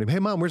communion money. Hey,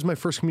 Mom, where's my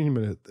first communion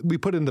money? We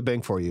put it in the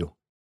bank for you.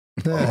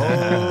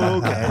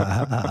 Okay.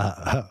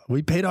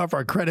 We paid off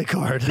our credit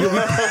card.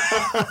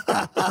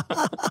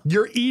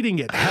 You're eating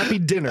it. Happy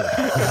dinner.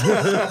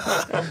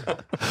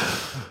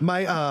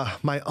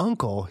 My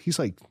uncle, he's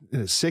like in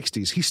his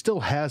 60s. He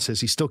still has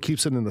his. He still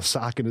keeps it in the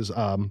sock in his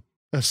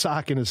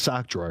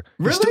sock drawer.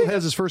 Really? He still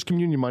has his first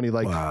communion money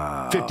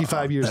like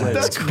 55 years later.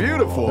 That's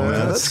beautiful,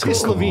 man. That's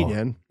He's cool.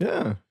 Slovenian.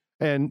 Yeah.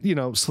 And, you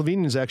know,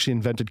 Slovenians actually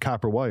invented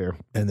copper wire.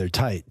 And they're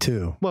tight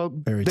too. Well,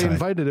 Very they tight.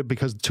 invited it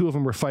because the two of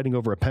them were fighting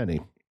over a penny.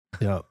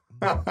 Yep.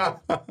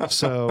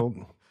 So,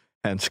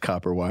 Hence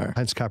copper wire.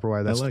 hence copper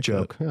wire. That's I like the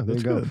joke. that. Yeah, there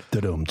That's you go. good.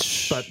 Da-dum.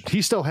 But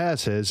he still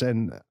has his.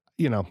 And,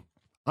 you know,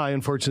 I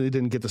unfortunately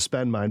didn't get to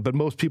spend mine. But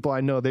most people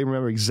I know, they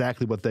remember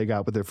exactly what they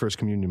got with their first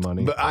communion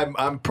money. But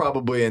I'm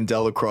probably in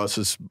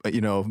Delacroix's,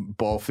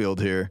 ball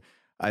field here.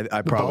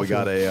 I probably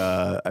got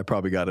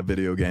a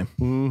video game.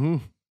 Mm-hmm.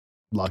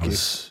 Lucky.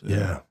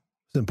 Yeah.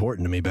 It's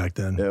important to me back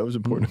then. Yeah, it was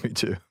important to me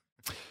too.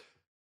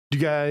 You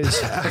guys,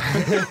 There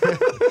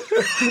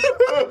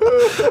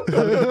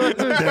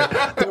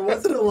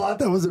wasn't a lot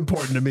that was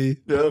important to me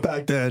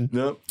back then.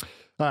 Yep.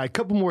 all right, a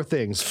couple more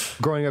things.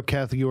 Growing up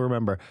Catholic, you'll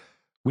remember.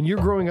 When you're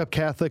growing up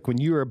Catholic, when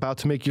you were about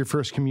to make your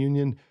first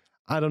communion,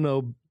 I don't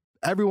know,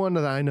 everyone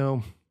that I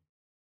know,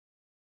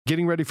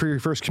 getting ready for your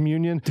first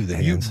communion, Do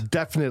the you hands.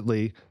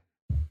 definitely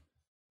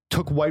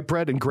took white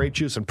bread and grape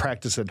juice and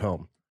practiced at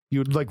home. You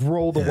would like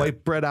roll the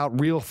white bread out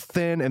real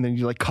thin, and then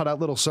you like cut out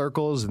little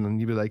circles, and then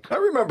you'd be like, I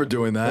remember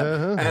doing that,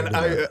 Uh-huh.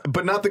 and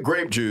but not the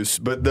grape juice,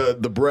 but the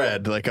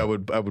bread. Like I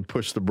would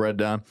push the bread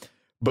down.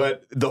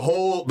 But the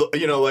whole,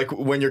 you know, like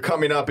when you're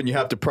coming up and you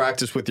have to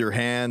practice with your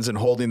hands and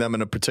holding them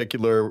in a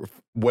particular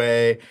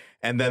way,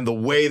 and then the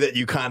way that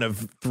you kind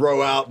of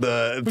throw out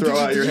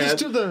your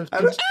hands. You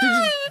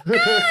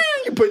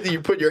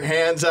put your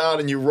hands out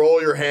and you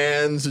roll your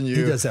hands and you.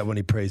 He does that when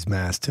he prays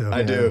mass too.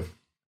 I do.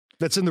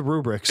 That's in the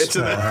rubrics. It's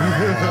in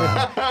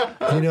the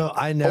you know,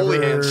 I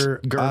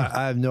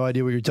have no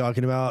idea what you're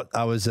talking about.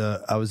 I was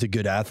a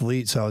good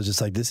athlete, so I was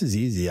just like, this is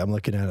easy. I'm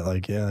looking at it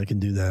like, yeah, I can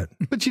do that.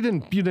 But you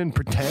didn't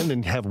pretend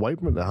and have white.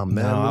 Oh, man.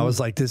 No, I was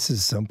like, this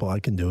is simple. I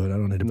can do it. I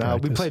don't need to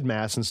practice. We played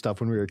mass and stuff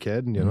when we were a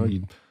kid, and you know,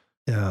 you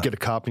get a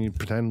cup and you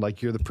pretend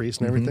like you're the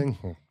priest and everything.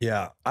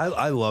 Yeah,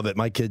 I love it.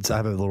 My kids, I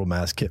have a little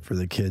mass kit for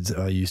the kids that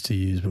I used to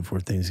use before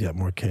things got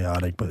more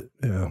chaotic. But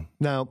yeah.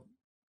 Now,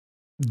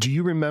 do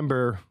you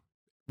remember,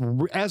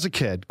 as a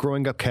kid,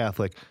 growing up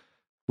Catholic,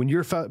 when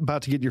you're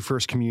about to get your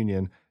first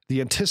communion,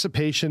 the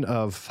anticipation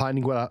of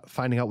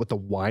finding out what the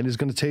wine is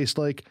going to taste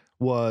like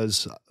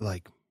was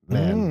like,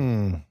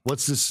 man,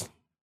 what's this?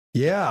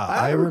 Yeah,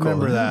 I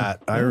remember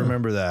that. I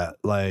remember that.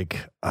 Like,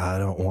 I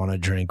don't want to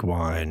drink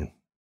wine,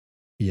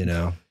 you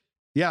know?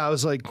 Yeah, I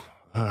was like,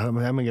 am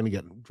I going to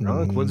get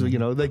drunk? What's, you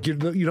know, like you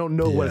don't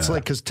know what it's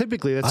like, because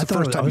typically that's the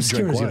first time you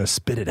drink wine. I was going to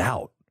spit it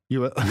out.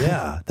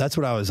 Yeah, that's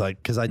what I was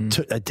like, because I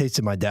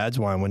tasted my dad's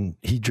wine when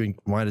he drank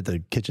wine at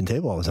the kitchen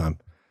table all the time.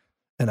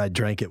 And I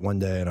drank it one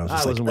day, and I was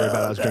just wasn't worried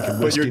about it. I was drinking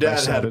whiskey. But your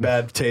dad had a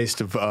bad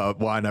taste of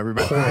wine.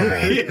 Everybody,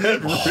 he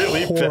had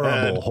really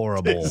horrible.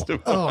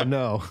 Oh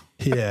no!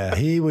 Yeah,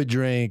 he would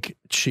drink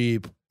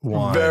cheap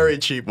wine, very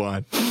cheap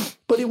wine,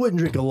 but he wouldn't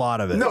drink a lot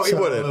of it. No, he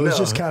wouldn't. It was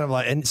just kind of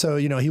like, and so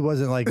you know, he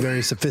wasn't like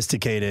very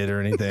sophisticated or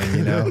anything.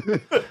 You know,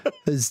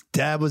 his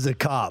dad was a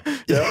cop.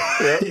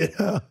 Yeah. You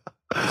know?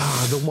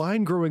 The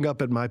wine growing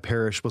up at my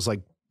parish was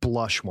like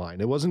blush wine.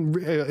 It wasn't.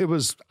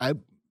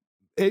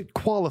 It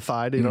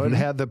qualified, you know, it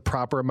had the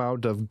proper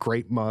amount of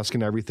grape musk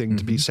and everything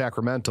to be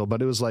sacramental,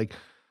 but it was like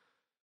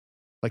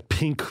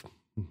pink,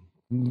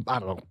 I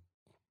don't know,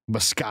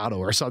 Moscato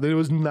or something. It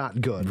was not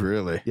good.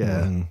 Really?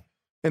 Yeah.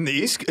 In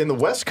the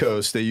West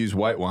Coast, they use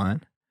white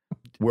wine.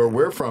 Where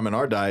we're from in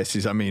our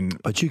diocese, I mean,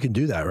 but you can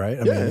do that, right?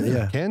 I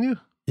mean, Can you?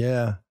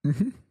 Yeah.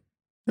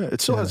 Yeah,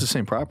 it still has the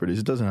same properties.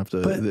 It doesn't have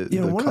to. But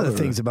you know, one of the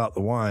things about the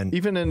wine,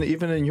 even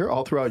in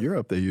all throughout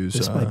Europe, they use.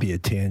 This might be a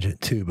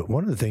tangent too, but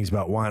one of the things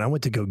about wine, I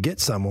went to go get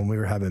some when we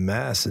were having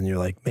mass, and you're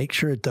like, make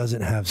sure it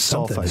doesn't have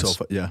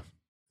sulfites. Yeah.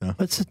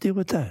 What's the deal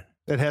with that?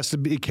 It has to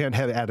be. It can't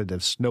have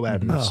additives. No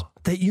additives.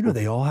 Oh,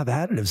 they all have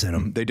additives in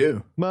them. They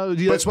do. Well,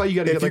 that's why you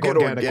got to get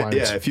organic wines.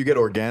 Yeah, if you get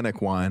organic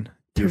wine.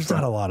 There's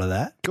not a lot of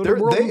that.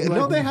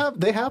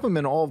 They have them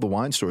in all of the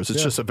wine stores.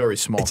 It's just a very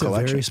small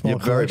collection. Very small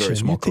collection. Very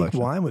small collection.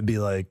 Think wine would be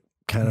like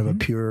kind of a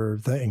pure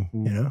thing,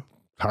 you know?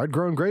 Hard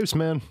grown grapes,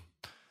 man.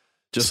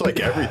 Just like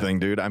everything,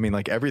 dude. I mean,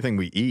 like everything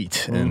we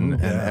eat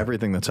and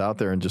everything that's out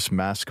there and just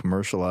mass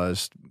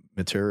commercialized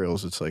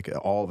materials. It's like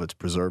all of it's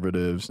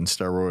preservatives and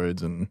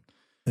steroids and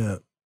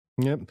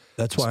Yep.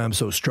 That's why I'm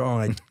so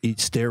strong. I eat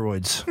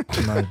steroids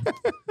in my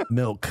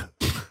milk.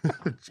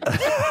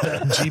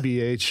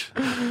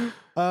 GBH.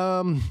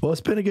 Well,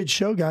 it's been a good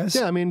show, guys.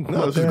 Yeah, I mean,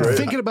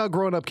 thinking about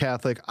growing up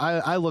Catholic,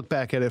 I look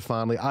back at it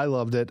fondly. I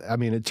loved it. I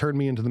mean, it turned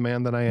me into the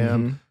man that I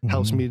am,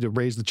 helps me to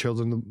raise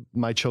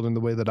my children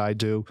the way that I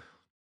do.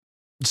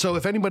 So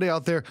if anybody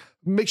out there,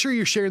 make sure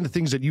you're sharing the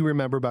things that you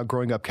remember about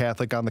growing up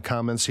Catholic on the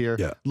comments here.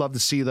 Yeah. Love to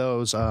see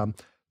those.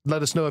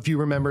 Let us know if you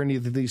remember any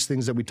of these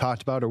things that we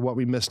talked about or what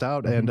we missed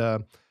out.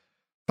 And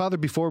Father,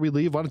 before we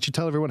leave, why don't you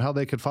tell everyone how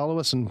they could follow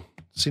us and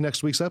see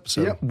next week's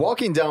episode? Yeah,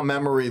 walking down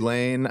memory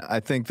lane, I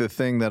think the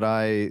thing that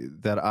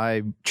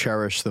I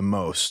cherish the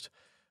most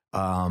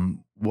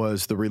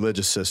was the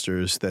religious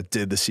sisters that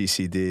did the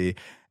CCD.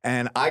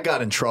 And I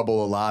got in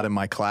trouble a lot in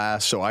my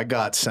class, so I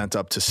got sent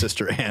up to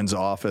Sister Anne's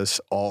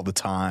office all the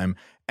time.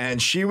 And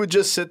she would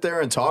just sit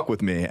there and talk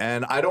with me.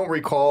 And I don't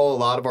recall a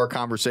lot of our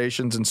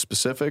conversations in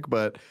specific,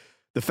 but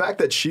the fact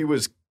that she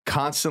was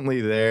constantly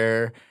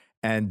there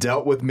and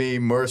dealt with me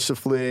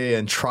mercifully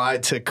and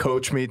tried to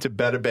coach me to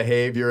better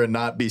behavior and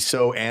not be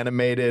so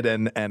animated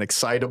and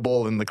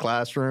excitable in the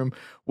classroom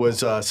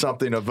was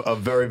something of a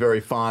very, very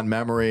fond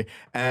memory.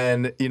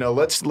 And, you know,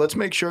 let's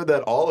make sure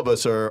that all of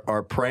us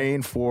are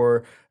praying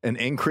for an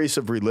increase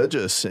of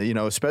religious, you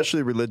know,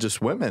 especially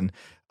religious women.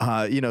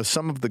 You know,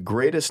 some of the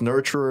greatest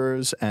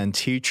nurturers and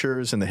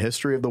teachers in the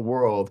history of the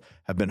world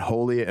have been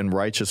holy and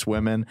righteous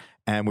women.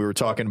 And we were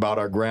talking about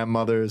our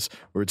grandmothers.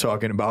 We were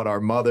talking about our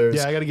mothers.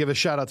 Yeah, I got to give a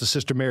shout out to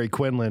Sister Mary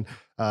Quinlan.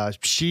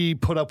 She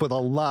put up with a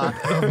lot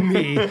of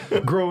me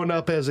growing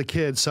up as a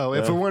kid. So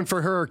if it weren't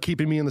for her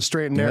keeping me in the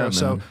straight and narrow,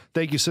 so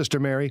thank you, Sister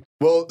Mary.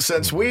 Well,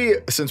 since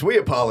we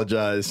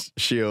apologized,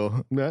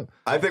 Sheil,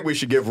 I think we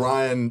should give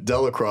Ryan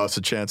Delacrosse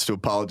a chance to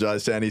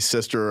apologize to any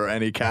sister or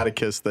any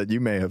catechist that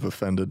you may have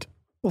offended.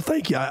 Well,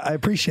 thank you. I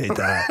appreciate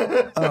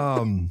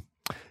that.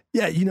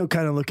 Yeah, you know,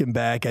 kind of looking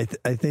back, I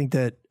think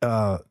that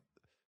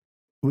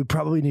we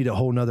probably need a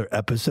whole nother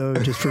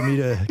episode just for me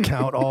to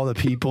count all the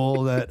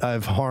people that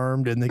I've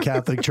harmed in the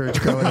Catholic Church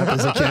growing up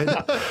as a kid.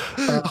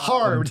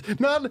 Harmed,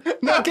 not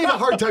gave a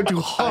hard time to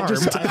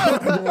harmed.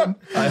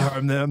 I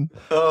harmed them.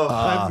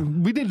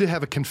 We need to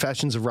have a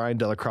Confessions of Ryan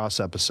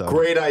Delacrosse episode.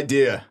 Great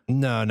idea.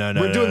 No.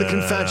 We're doing the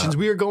confessions.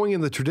 We are going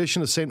in the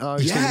tradition of St.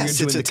 Augustine.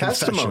 Yes, it's a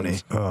testimony.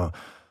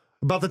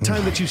 About the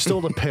time that you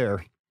stole a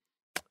pear.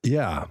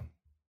 Yeah.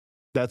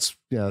 That's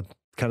kind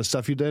of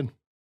stuff you did.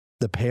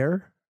 The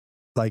pear?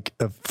 Like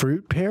a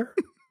fruit pear?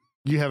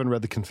 You haven't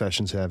read the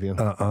Confessions, have you?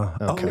 Okay.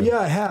 Oh, yeah,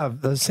 I have.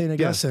 That's St.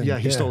 Augustine. Yeah,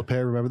 he stole a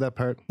pear. Remember that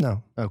part?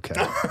 No. Okay.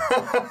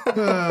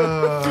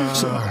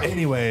 So,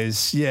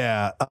 anyways,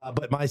 yeah.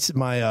 But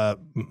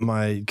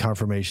my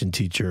confirmation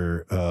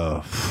teacher,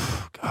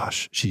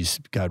 gosh, she's,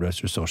 God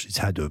rest her soul, she's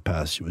had to have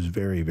passed. She was a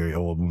very, very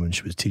old woman.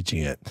 She was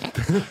teaching it.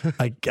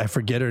 I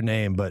forget her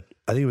name, but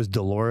I think it was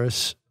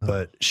Dolores.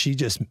 But she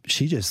just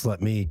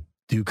let me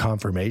do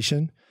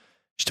confirmation.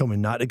 She told me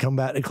not to come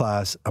back to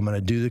class. I'm going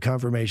to do the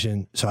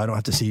confirmation so I don't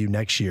have to see you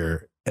next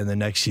year and the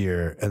next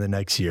year and the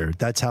next year.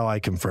 That's how I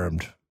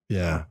confirmed.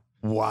 Yeah.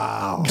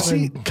 Wow.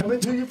 Coming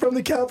to you from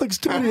the Catholic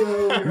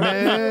studio,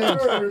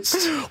 man.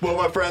 Well,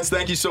 my friends,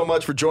 thank you so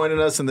much for joining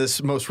us in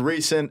this most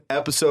recent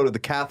episode of the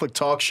Catholic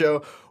Talk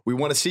Show. We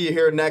want to see you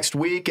here next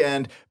week.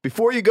 And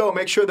before you go,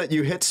 make sure that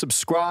you hit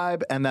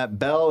subscribe and that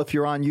bell if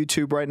you're on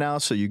YouTube right now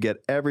so you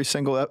get every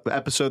single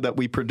episode that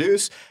we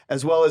produce,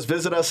 as well as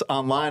visit us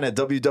online at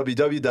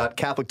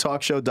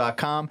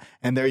www.catholictalkshow.com.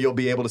 And there you'll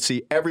be able to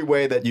see every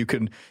way that you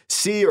can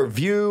see or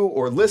view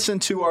or listen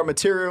to our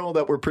material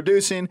that we're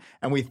producing.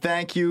 And we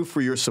thank you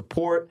for your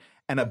support,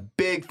 and a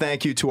big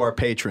thank you to our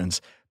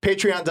patrons.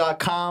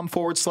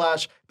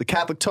 Patreon.com/The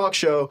Catholic Talk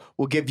Show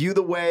will give you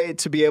the way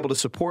to be able to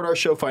support our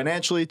show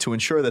financially to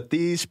ensure that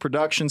these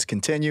productions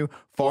continue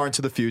far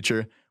into the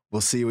future. We'll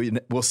see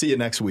you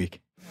next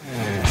week.